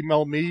they can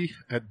email me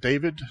at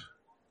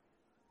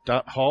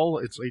david.hall,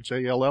 it's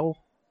Hall,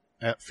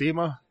 at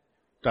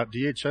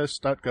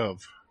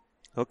FEMA.dhs.gov.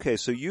 Okay,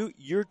 so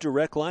your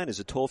direct line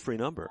is a toll-free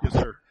number. Yes,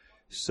 sir.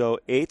 So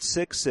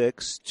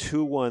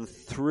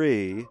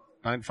 866-213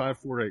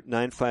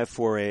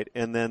 9548,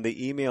 and then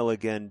the email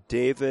again,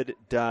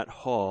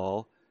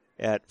 david.hall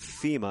at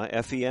FEMA,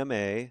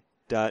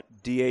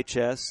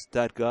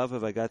 FEMA.dhs.gov.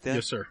 Have I got that?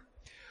 Yes, sir.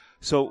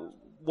 So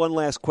one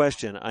last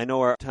question. I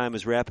know our time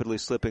is rapidly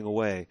slipping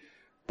away,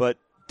 but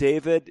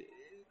David,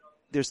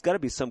 there's got to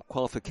be some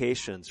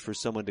qualifications for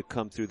someone to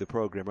come through the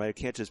program, right? It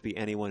can't just be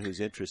anyone who's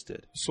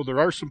interested. So there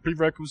are some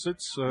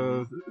prerequisites.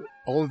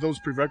 All of those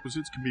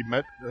prerequisites can be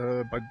met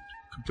by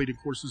completing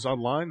courses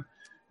online,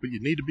 but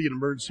you need to be an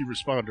emergency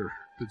responder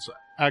that's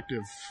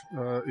active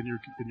in your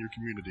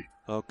community.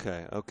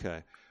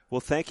 Okay.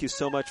 Well, thank you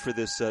so much for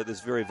this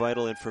very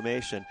vital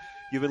information.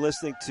 You've been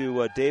listening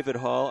to David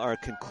Hall, our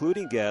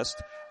concluding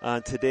guest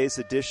on today's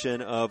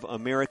edition of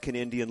American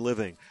Indian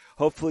Living.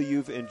 Hopefully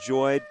you've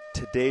enjoyed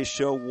today's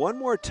show. One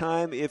more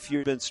time, if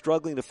you've been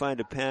struggling to find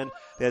a pen,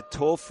 that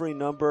toll-free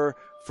number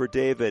for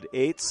David,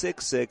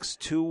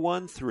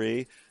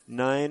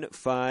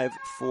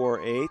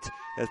 866-213-9548.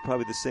 That's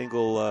probably the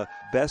single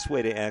best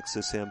way to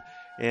access him.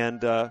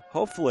 And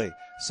hopefully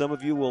some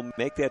of you will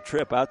make that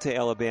trip out to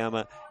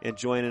Alabama and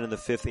join in the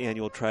 5th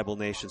Annual Tribal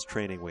Nations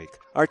Training Week.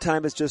 Our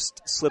time has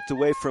just slipped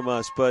away from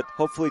us, but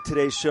hopefully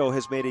today's show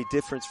has made a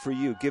difference for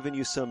you, given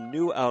you some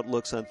new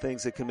outlooks on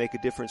things that can make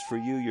a difference for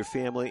you, your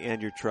family, and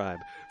your tribe.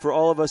 For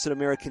all of us at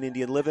American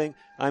Indian Living,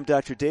 I'm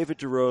Dr. David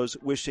DeRose,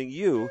 wishing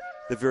you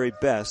the very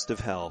best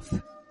of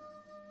health.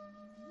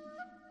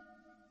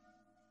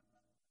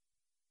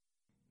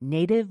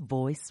 Native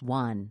Voice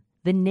One,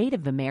 the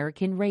Native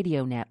American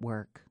Radio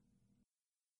Network.